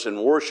reverence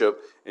and worship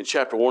in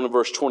chapter 1 and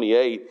verse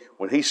 28,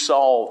 when he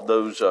saw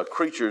those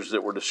creatures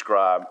that were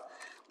described,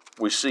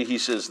 we see he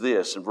says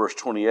this in verse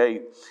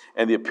 28,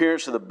 and the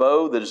appearance of the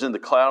bow that is in the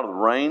cloud of the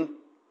rain,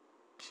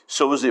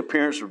 so was the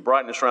appearance of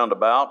brightness round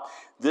about.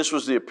 This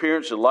was the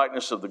appearance and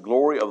likeness of the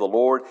glory of the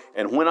Lord.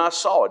 And when I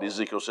saw it,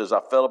 Ezekiel says,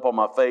 I fell upon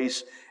my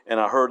face, and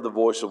I heard the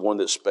voice of one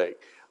that spake.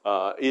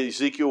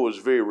 Ezekiel was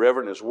very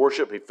reverent in his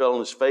worship. He fell on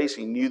his face.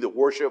 He knew that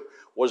worship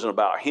wasn't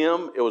about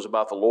him. It was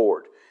about the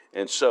Lord.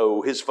 And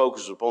so his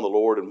focus was upon the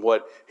Lord and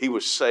what he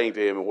was saying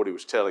to him and what he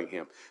was telling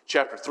him.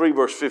 Chapter 3,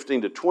 verse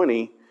 15 to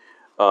 20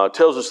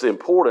 tells us the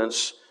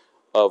importance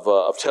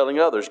of telling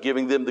others,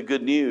 giving them the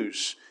good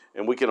news.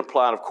 And we can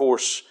apply it, of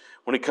course,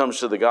 when it comes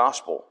to the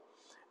gospel.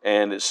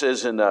 And it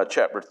says in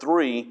chapter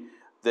 3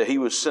 that he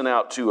was sent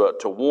out to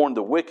warn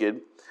the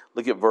wicked.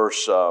 Look at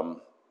verse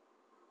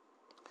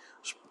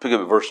Pick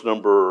up at verse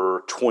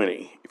number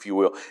 20, if you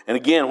will. And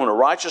again, when a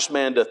righteous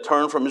man doth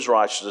turn from his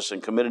righteousness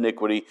and commit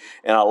iniquity,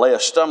 and I lay a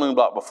stumbling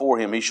block before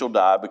him, he shall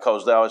die,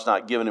 because thou hast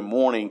not given him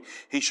warning.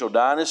 He shall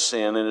die in his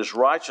sin, and his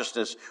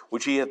righteousness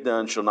which he hath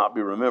done shall not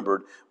be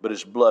remembered, but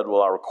his blood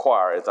will I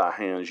require at thy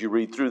hands. You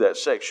read through that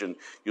section,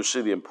 you'll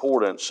see the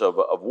importance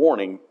of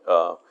warning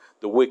the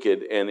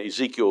wicked, and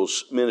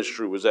Ezekiel's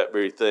ministry was that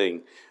very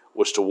thing,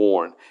 was to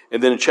warn.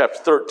 And then in chapter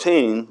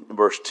 13, in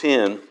verse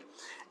 10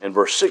 and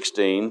verse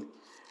 16,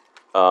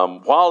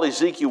 while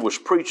Ezekiel was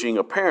preaching,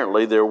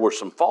 apparently there were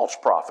some false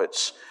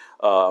prophets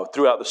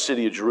throughout the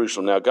city of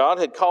Jerusalem. Now, God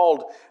had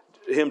called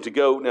him to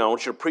go, now I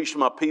want you to preach to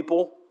my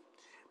people.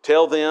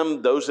 Tell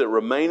them, those that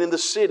remain in the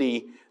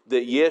city,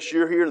 that yes,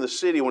 you're here in the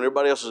city when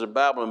everybody else is in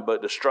Babylon,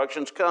 but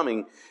destruction's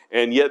coming.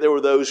 And yet there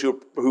were those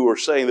who were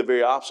saying the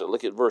very opposite.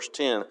 Look at verse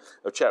 10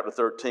 of chapter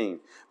 13.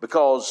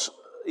 Because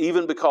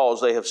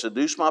they have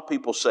seduced my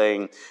people,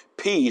 saying,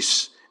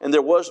 peace, and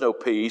there was no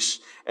peace,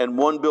 and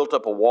one built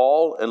up a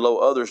wall, and lo,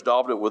 others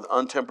daubed it with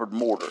untempered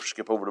mortar.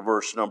 Skip over to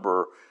verse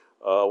number,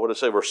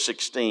 verse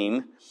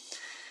 16.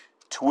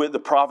 To wit, the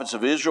prophets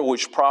of Israel,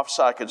 which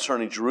prophesy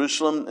concerning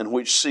Jerusalem, and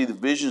which see the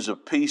visions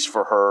of peace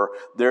for her,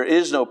 there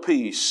is no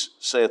peace,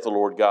 saith the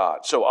Lord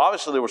God. So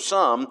obviously there were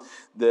some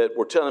that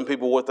were telling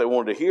people what they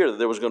wanted to hear, that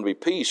there was going to be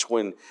peace,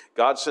 when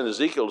God sent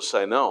Ezekiel to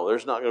say, no,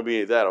 there's not going to be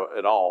any of that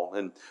at all.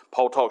 And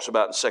Paul talks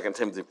about in 2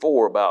 Timothy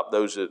 4 about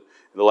those that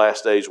in the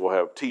last days will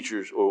have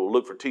teachers, or will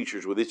look for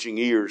teachers with itching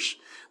ears.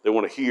 They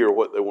want to hear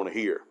what they want to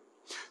hear.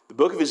 The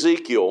book of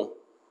Ezekiel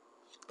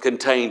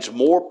contains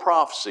more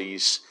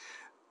prophecies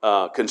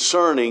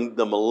concerning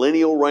the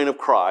millennial reign of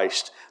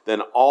Christ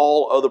than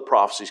all other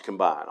prophecies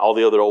combined, all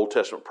the other Old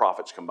Testament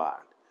prophets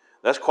combined.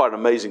 That's quite an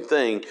amazing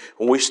thing.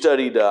 When we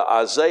studied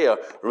Isaiah,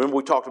 remember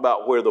we talked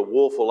about where the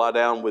wolf will lie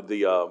down with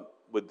the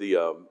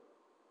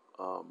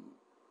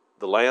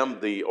lamb,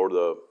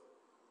 would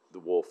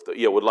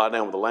lie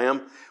down with the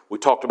lamb. We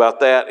talked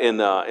about that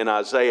in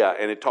Isaiah,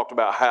 and it talked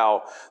about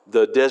how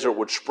the desert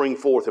would spring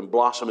forth and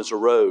blossom as a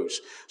rose.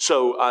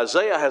 So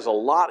Isaiah has a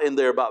lot in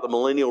there about the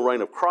millennial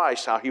reign of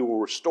Christ, how he will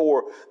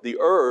restore the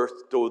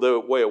earth to the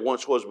way it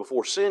once was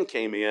before sin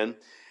came in.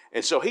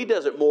 And so he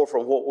does it more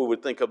from what we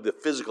would think of the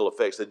physical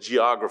effects, the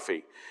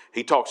geography.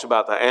 He talks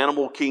about the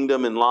animal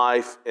kingdom in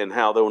life and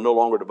how they will no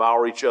longer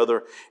devour each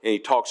other. And he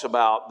talks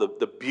about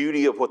the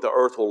beauty of what the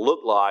earth will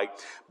look like.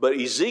 But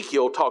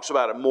Ezekiel talks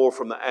about it more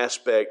from the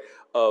aspect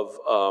of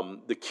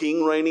the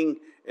king reigning,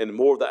 and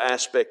more of the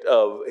aspect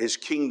of his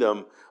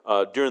kingdom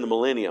during the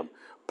millennium,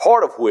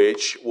 part of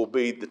which will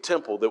be the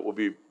temple that will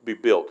be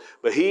built.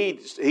 But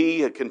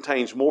he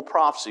contains more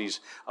prophecies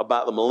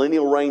about the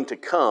millennial reign to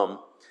come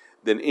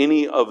than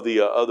any of the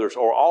others,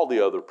 or all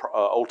the other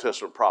Old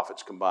Testament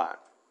prophets combined.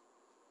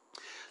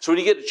 So when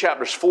you get to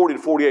chapters 40 to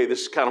 48,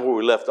 this is kind of where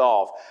we left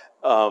off.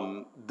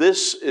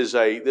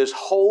 This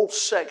whole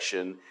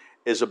section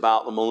is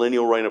about the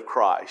millennial reign of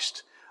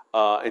Christ.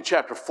 In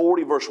chapter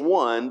 40, verse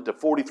 1 to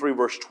 43,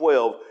 verse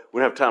 12,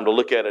 we don't have time to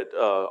look at it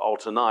all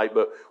tonight,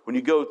 but when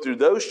you go through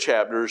those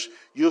chapters,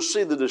 you'll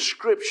see the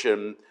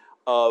description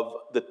of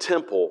the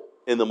temple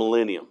in the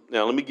millennium.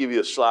 Now, let me give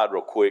you a slide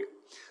real quick.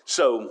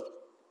 So,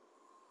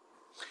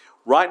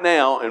 right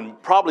now,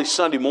 and probably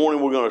Sunday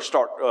morning, we're going to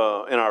start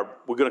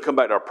we're going to come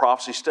back to our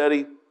prophecy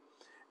study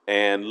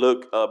and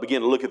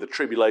begin to look at the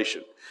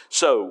tribulation.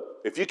 So,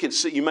 if you can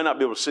see, you may not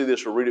be able to see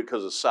this or read it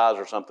because of the size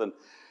or something.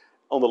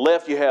 On the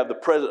left, you have the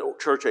present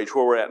church age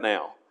where we're at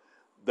now.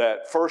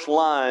 That first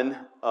line,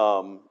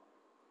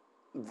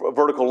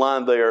 vertical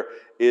line there,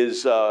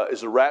 is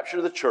the rapture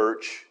of the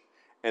church,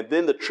 and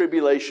then the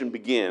tribulation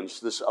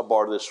begins. I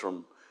borrowed this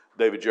from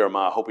David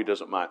Jeremiah. I hope he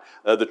doesn't mind.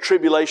 The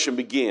tribulation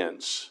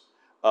begins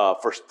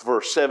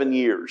for 7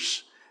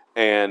 years.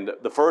 And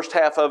the first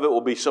half of it will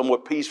be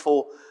somewhat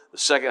peaceful. The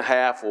second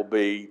half will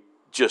be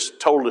just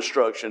total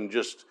destruction,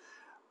 just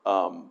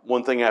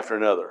one thing after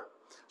another.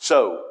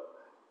 So,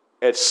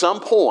 at some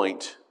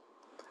point,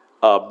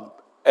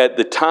 at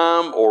the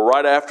time or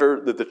right after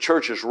that the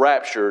church is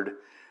raptured,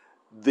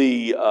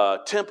 the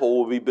temple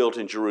will be built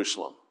in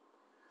Jerusalem.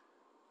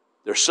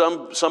 There's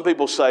some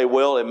people say,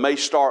 well, it may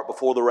start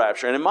before the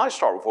rapture, and it might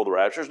start before the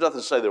rapture. There's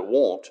nothing to say that it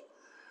won't.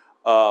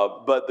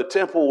 But the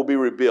temple will be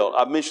rebuilt.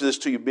 I've mentioned this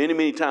to you many,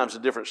 many times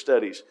in different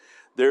studies.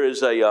 There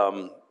is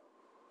there's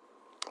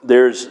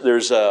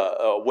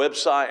a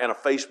website and a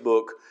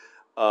Facebook.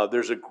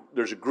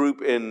 There's a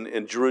group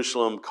in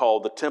Jerusalem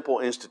called the Temple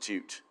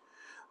Institute.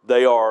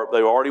 They've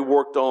already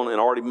worked on and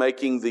already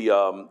making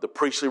the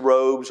priestly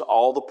robes,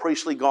 all the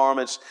priestly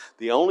garments.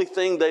 The only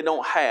thing they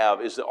don't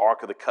have is the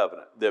Ark of the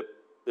Covenant, that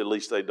at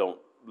least they don't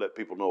let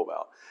people know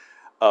about.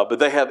 But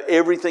they have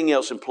everything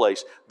else in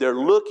place. They're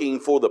looking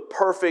for the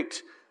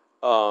perfect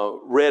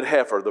red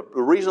heifer.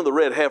 The reason the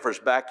red heifer is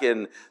back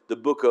in the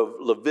book of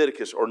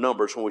Leviticus or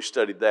Numbers when we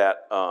studied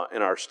that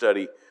in our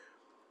study.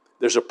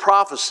 There's a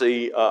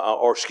prophecy,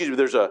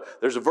 there's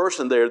a verse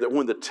in there that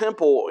when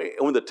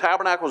the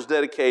tabernacle was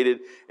dedicated,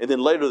 and then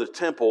later the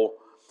temple,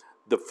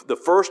 the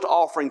first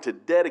offering to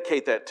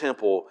dedicate that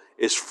temple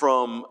is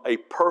from a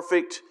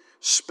perfect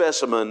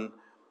specimen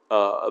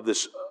of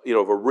this,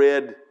 of a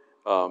red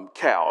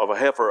cow, of a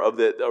heifer, of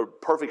the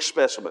perfect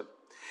specimen.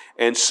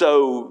 And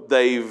so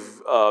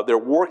they're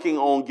working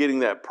on getting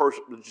that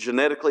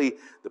genetically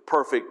the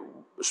perfect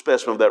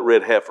specimen of that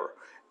red heifer.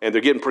 And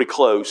they're getting pretty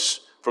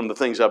close from the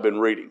things I've been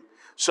reading.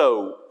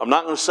 So I'm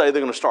not going to say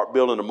they're going to start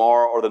building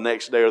tomorrow or the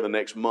next day or the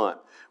next month.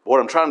 But what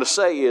I'm trying to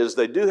say is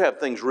they do have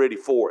things ready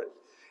for it.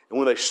 And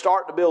when they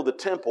start to build the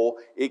temple,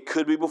 it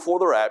could be before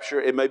the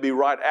rapture. It may be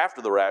right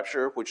after the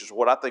rapture, which is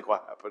what I think will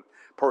happen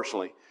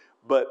personally.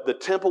 But the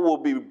temple will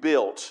be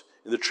built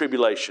in the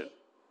tribulation.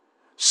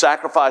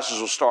 Sacrifices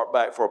will start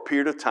back for a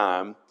period of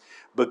time.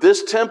 But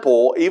this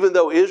temple, even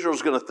though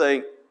Israel's going to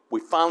think,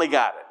 we finally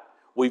got it.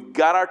 We've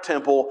got our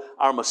temple.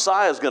 Our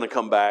Messiah is going to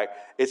come back.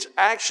 It's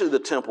actually the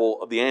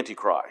temple of the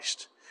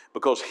Antichrist.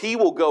 Because he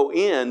will go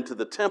into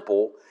the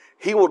temple.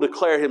 He will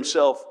declare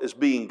himself as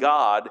being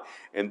God.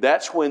 And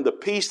that's when the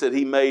peace that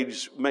he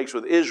makes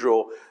with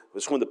Israel,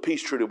 is when the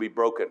peace treaty will be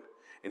broken.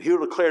 And he'll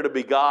declare to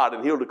be God.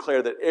 And he'll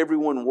declare that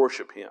everyone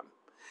worship him.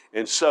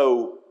 And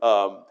so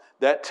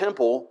that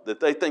temple that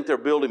they think they're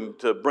building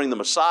to bring the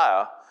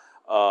Messiah,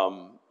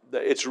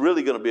 it's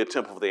really going to be a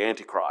temple for the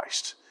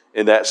Antichrist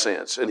in that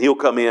sense. And he'll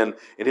come in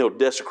and he'll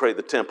desecrate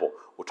the temple.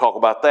 We'll talk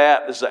about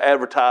that. This is an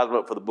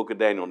advertisement for the book of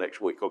Daniel next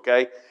week,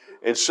 okay?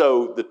 And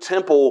so the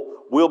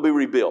temple will be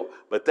rebuilt.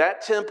 But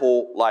that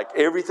temple, like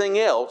everything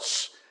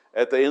else,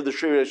 at the end of the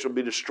tribulation will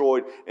be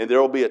destroyed, and there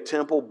will be a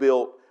temple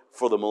built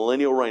for the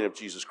millennial reign of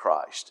Jesus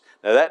Christ.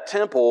 Now that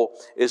temple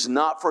is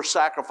not for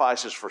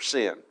sacrifices for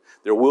sin.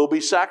 There will be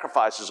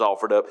sacrifices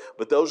offered up,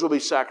 but those will be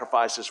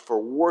sacrifices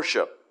for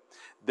worship.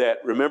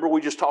 That, remember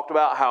we just talked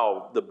about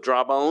how the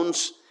dry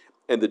bones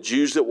and the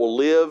Jews that will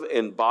live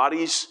in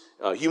bodies,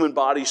 human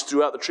bodies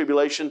throughout the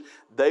tribulation,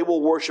 they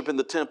will worship in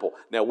the temple.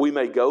 Now we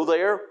may go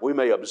there, we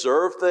may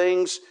observe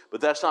things, but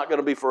that's not going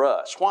to be for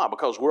us. Why?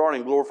 Because we're already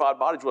in glorified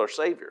bodies with our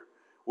Savior.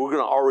 We're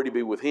going to already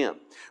be with Him.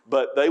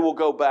 But they will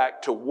go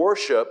back to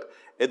worship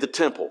at the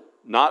temple.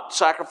 Not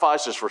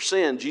sacrifices for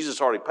sin.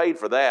 Jesus already paid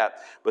for that.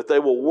 But they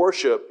will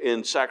worship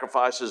in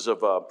sacrifices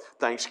of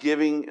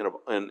thanksgiving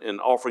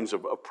and offerings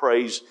of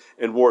praise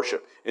and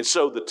worship. And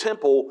so the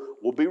temple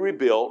will be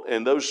rebuilt.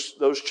 And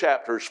those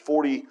chapters,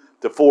 40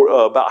 to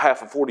about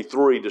half of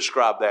 43,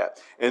 describe that.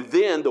 And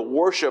then the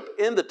worship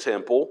in the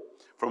temple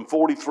from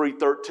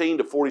 43:13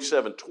 to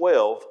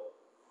 47:12.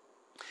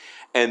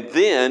 And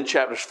then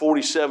chapters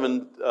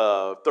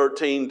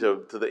 47:13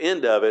 to the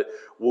end of it,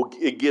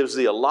 it gives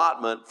the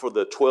allotment for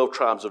the 12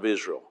 tribes of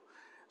Israel.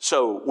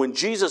 So when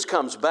Jesus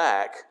comes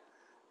back,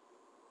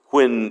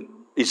 when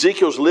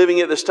Ezekiel's living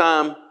at this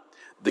time,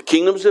 the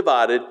kingdom's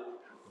divided.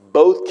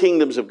 Both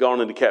kingdoms have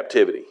gone into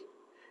captivity.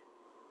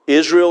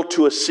 Israel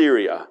to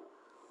Assyria,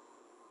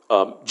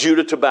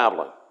 Judah to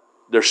Babylon.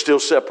 They're still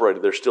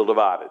separated. They're still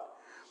divided.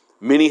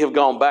 Many have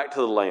gone back to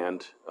the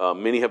land.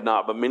 Many have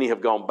not, but many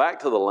have gone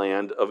back to the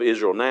land of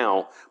Israel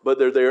now, but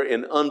they're there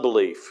in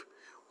unbelief.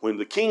 When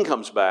the king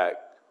comes back,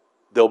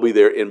 they'll be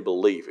there in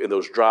belief. And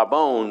those dry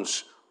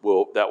bones,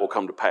 will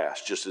come to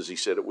pass, just as he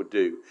said it would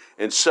do.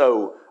 And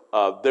so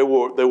there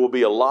will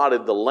be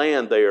allotted the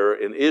land there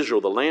in Israel,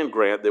 the land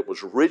grant that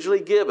was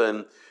originally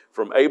given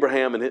from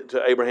Abraham and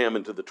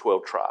to the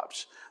 12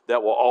 tribes.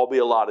 That will all be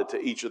allotted to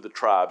each of the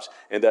tribes,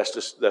 and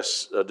that's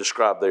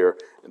described there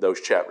in those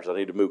chapters. I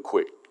need to move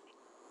quick.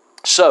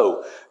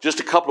 So, just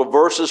a couple of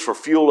verses for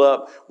fuel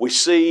up. We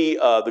see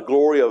the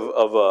glory of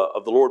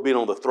the Lord being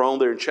on the throne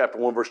there in chapter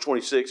 1, verse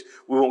 26.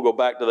 We won't go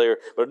back to there,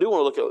 but I do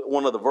want to look at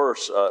one other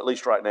verse, at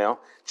least right now.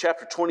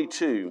 Chapter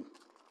 22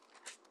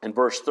 and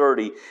verse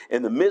 30.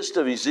 In the midst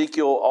of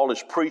Ezekiel, all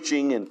his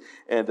preaching and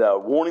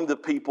warning the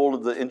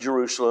people in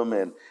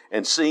Jerusalem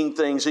and seeing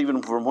things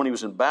even from when he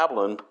was in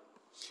Babylon,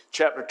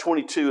 chapter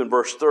 22 and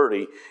verse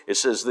 30, it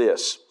says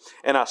this,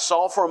 "And I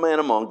saw for a man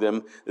among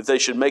them that they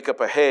should make up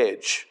a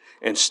hedge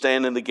and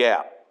stand in the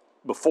gap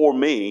before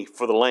me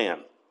for the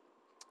land,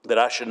 that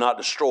I should not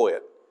destroy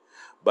it.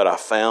 But I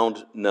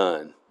found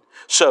none."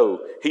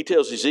 So he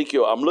tells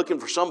Ezekiel, I'm looking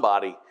for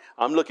somebody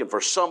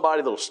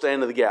that will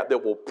stand in the gap,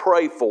 that will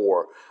pray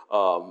for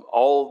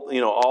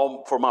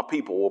all for my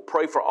people, will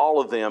pray for all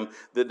of them,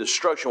 that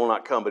destruction will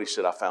not come. But he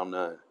said, I found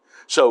none.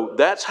 So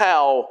that's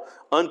how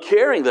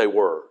uncaring they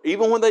were,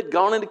 even when they'd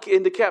gone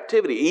into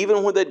captivity,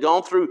 even when they'd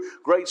gone through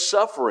great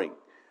suffering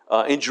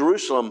in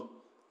Jerusalem.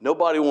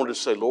 Nobody wanted to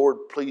say,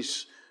 Lord,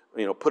 please,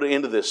 put an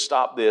end to this,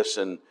 stop this.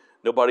 And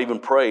nobody even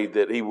prayed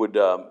that he would,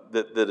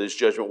 that his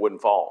judgment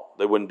wouldn't fall.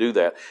 They wouldn't do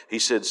that. He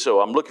said,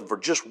 so I'm looking for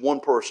just one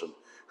person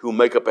who will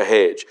make up a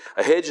hedge.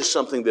 A hedge is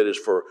something that is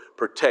for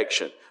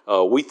protection.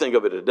 We think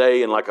of it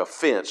today in like a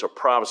fence, a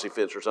privacy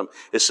fence or something.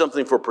 It's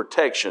something for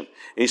protection.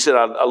 And he said,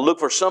 I look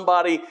for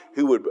somebody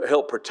who would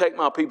help protect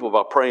my people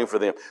by praying for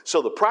them.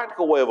 So the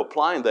practical way of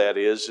applying that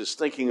is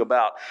thinking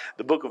about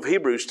the book of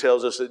Hebrews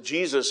tells us that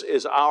Jesus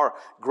is our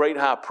great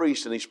high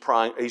priest, and he's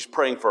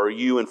praying for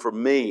you and for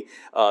me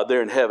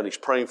there in heaven. He's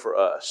praying for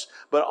us.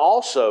 But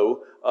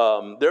also,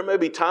 there may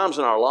be times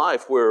in our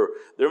life where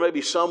there may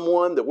be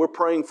someone that we're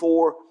praying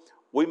for.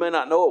 We may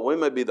not know it. We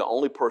may be the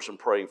only person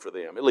praying for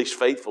them, at least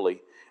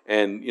faithfully.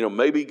 And,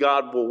 maybe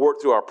God will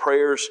work through our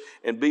prayers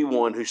and be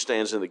one who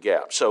stands in the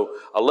gap. So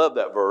I love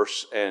that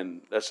verse,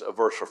 and that's a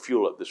verse for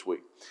Fuel Up this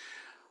week.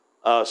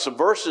 Some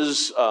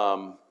verses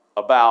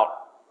about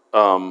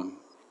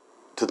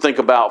to think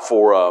about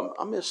for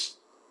I missed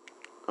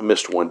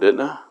one,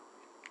 didn't I?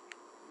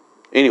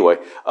 Anyway,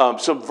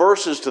 some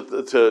verses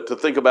to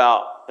think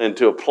about and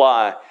to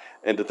apply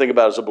and to think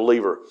about as a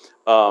believer.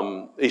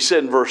 He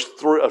said in verse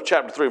 3 of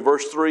chapter 3,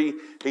 verse 3,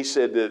 he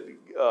said that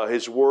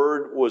his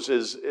word was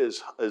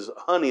as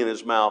honey in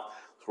his mouth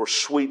for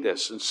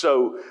sweetness. And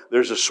so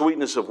there's a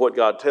sweetness of what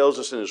God tells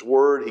us in his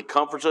word. He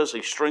comforts us,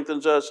 he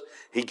strengthens us,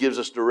 he gives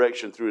us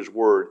direction through his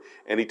word.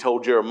 And he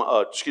told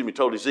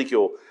told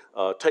Ezekiel,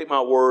 take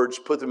my words,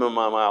 put them in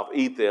my mouth,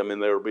 eat them,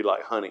 and they will be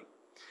like honey.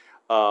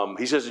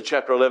 He says in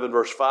chapter 11,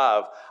 verse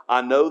 5,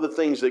 I know the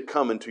things that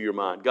come into your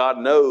mind. God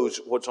knows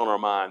what's on our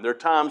mind. There are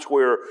times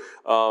where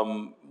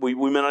we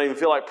may not even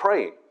feel like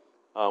praying.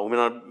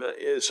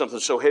 It's something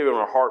so heavy on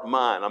our heart and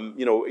mind.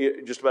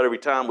 Just about every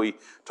time we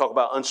talk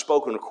about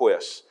unspoken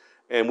requests,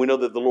 and we know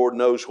that the Lord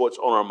knows what's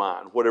on our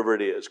mind, whatever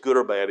it is, good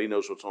or bad, he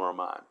knows what's on our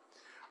mind.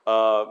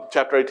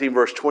 Chapter 18,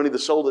 verse 20, the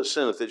soul that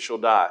sinneth, it shall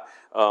die.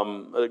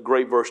 A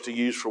great verse to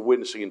use for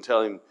witnessing and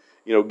telling,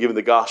 giving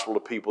the gospel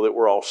to people that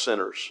we're all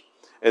sinners.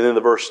 And then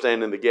the verse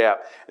stand in the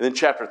gap. And then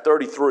chapter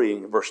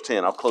 33, verse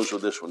 10. I'll close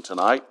with this one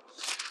tonight.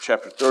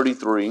 Chapter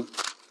 33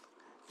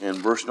 and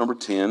verse number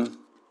 10.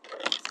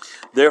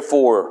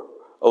 Therefore,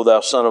 O thou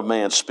son of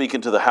man, speak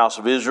unto the house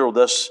of Israel,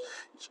 thus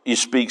you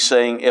speak,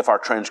 saying, if our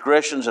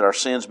transgressions and our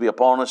sins be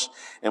upon us,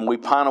 and we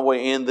pine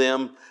away in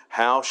them,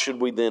 how should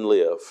we then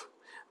live?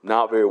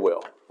 Not very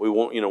well. We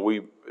want,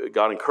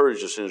 God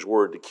encouraged us in his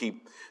word to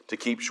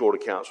keep short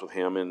accounts with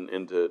him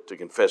and to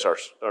confess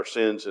our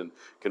sins and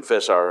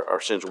confess our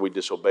sins when we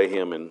disobey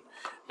him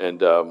and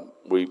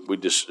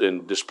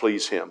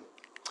displease him.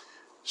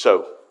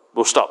 So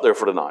we'll stop there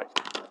for tonight.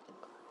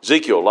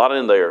 Ezekiel, a lot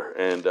in there,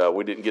 and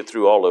we didn't get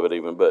through all of it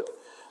even, but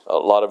a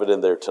lot of it in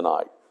there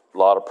tonight. A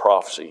lot of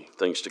prophecy,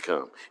 things to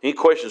come. Any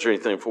questions or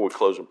anything before we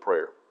close in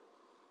prayer?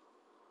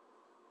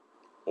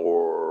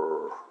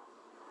 Or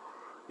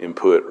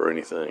input or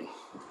anything?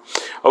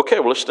 Okay,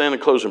 well, let's stand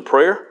and close in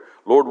prayer.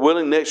 Lord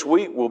willing, next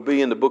week we'll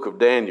be in the book of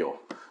Daniel.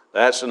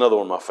 That's another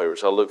one of my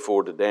favorites. I look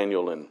forward to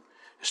Daniel, and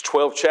it's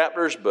 12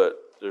 chapters, but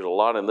there's a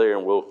lot in there,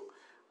 and we'll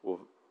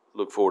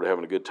look forward to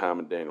having a good time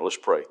in Daniel. Let's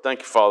pray. Thank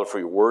you, Father, for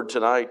your word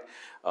tonight.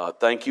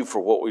 Thank you for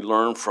what we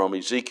learned from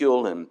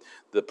Ezekiel and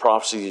the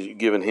prophecies you've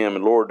given him.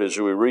 And Lord, as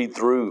we read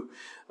through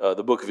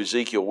the book of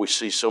Ezekiel, we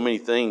see so many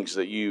things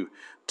that you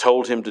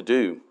told him to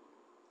do.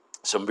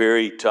 Some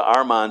to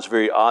our minds,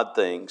 very odd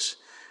things.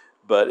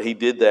 But he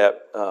did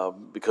that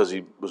because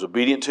he was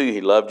obedient to you.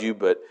 He loved you.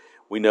 But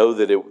we know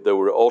that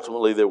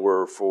they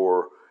were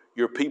for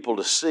your people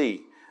to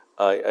see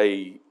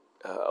a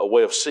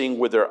way of seeing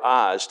with their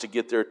eyes, to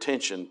get their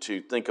attention,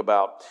 to think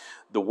about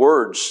the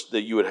words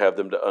that you would have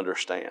them to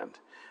understand.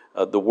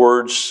 The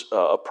words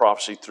of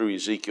prophecy through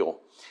Ezekiel.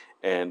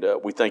 And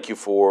we thank you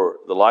for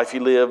the life he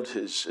lived,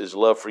 his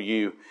love for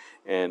you.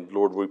 And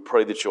Lord, we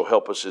pray that you'll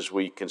help us as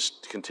we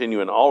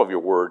continue in all of your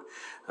word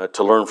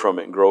to learn from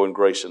it and grow in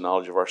grace and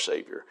knowledge of our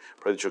Savior.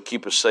 Pray that you'll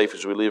keep us safe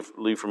as we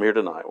leave from here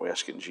tonight. We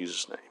ask it in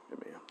Jesus' name. Amen.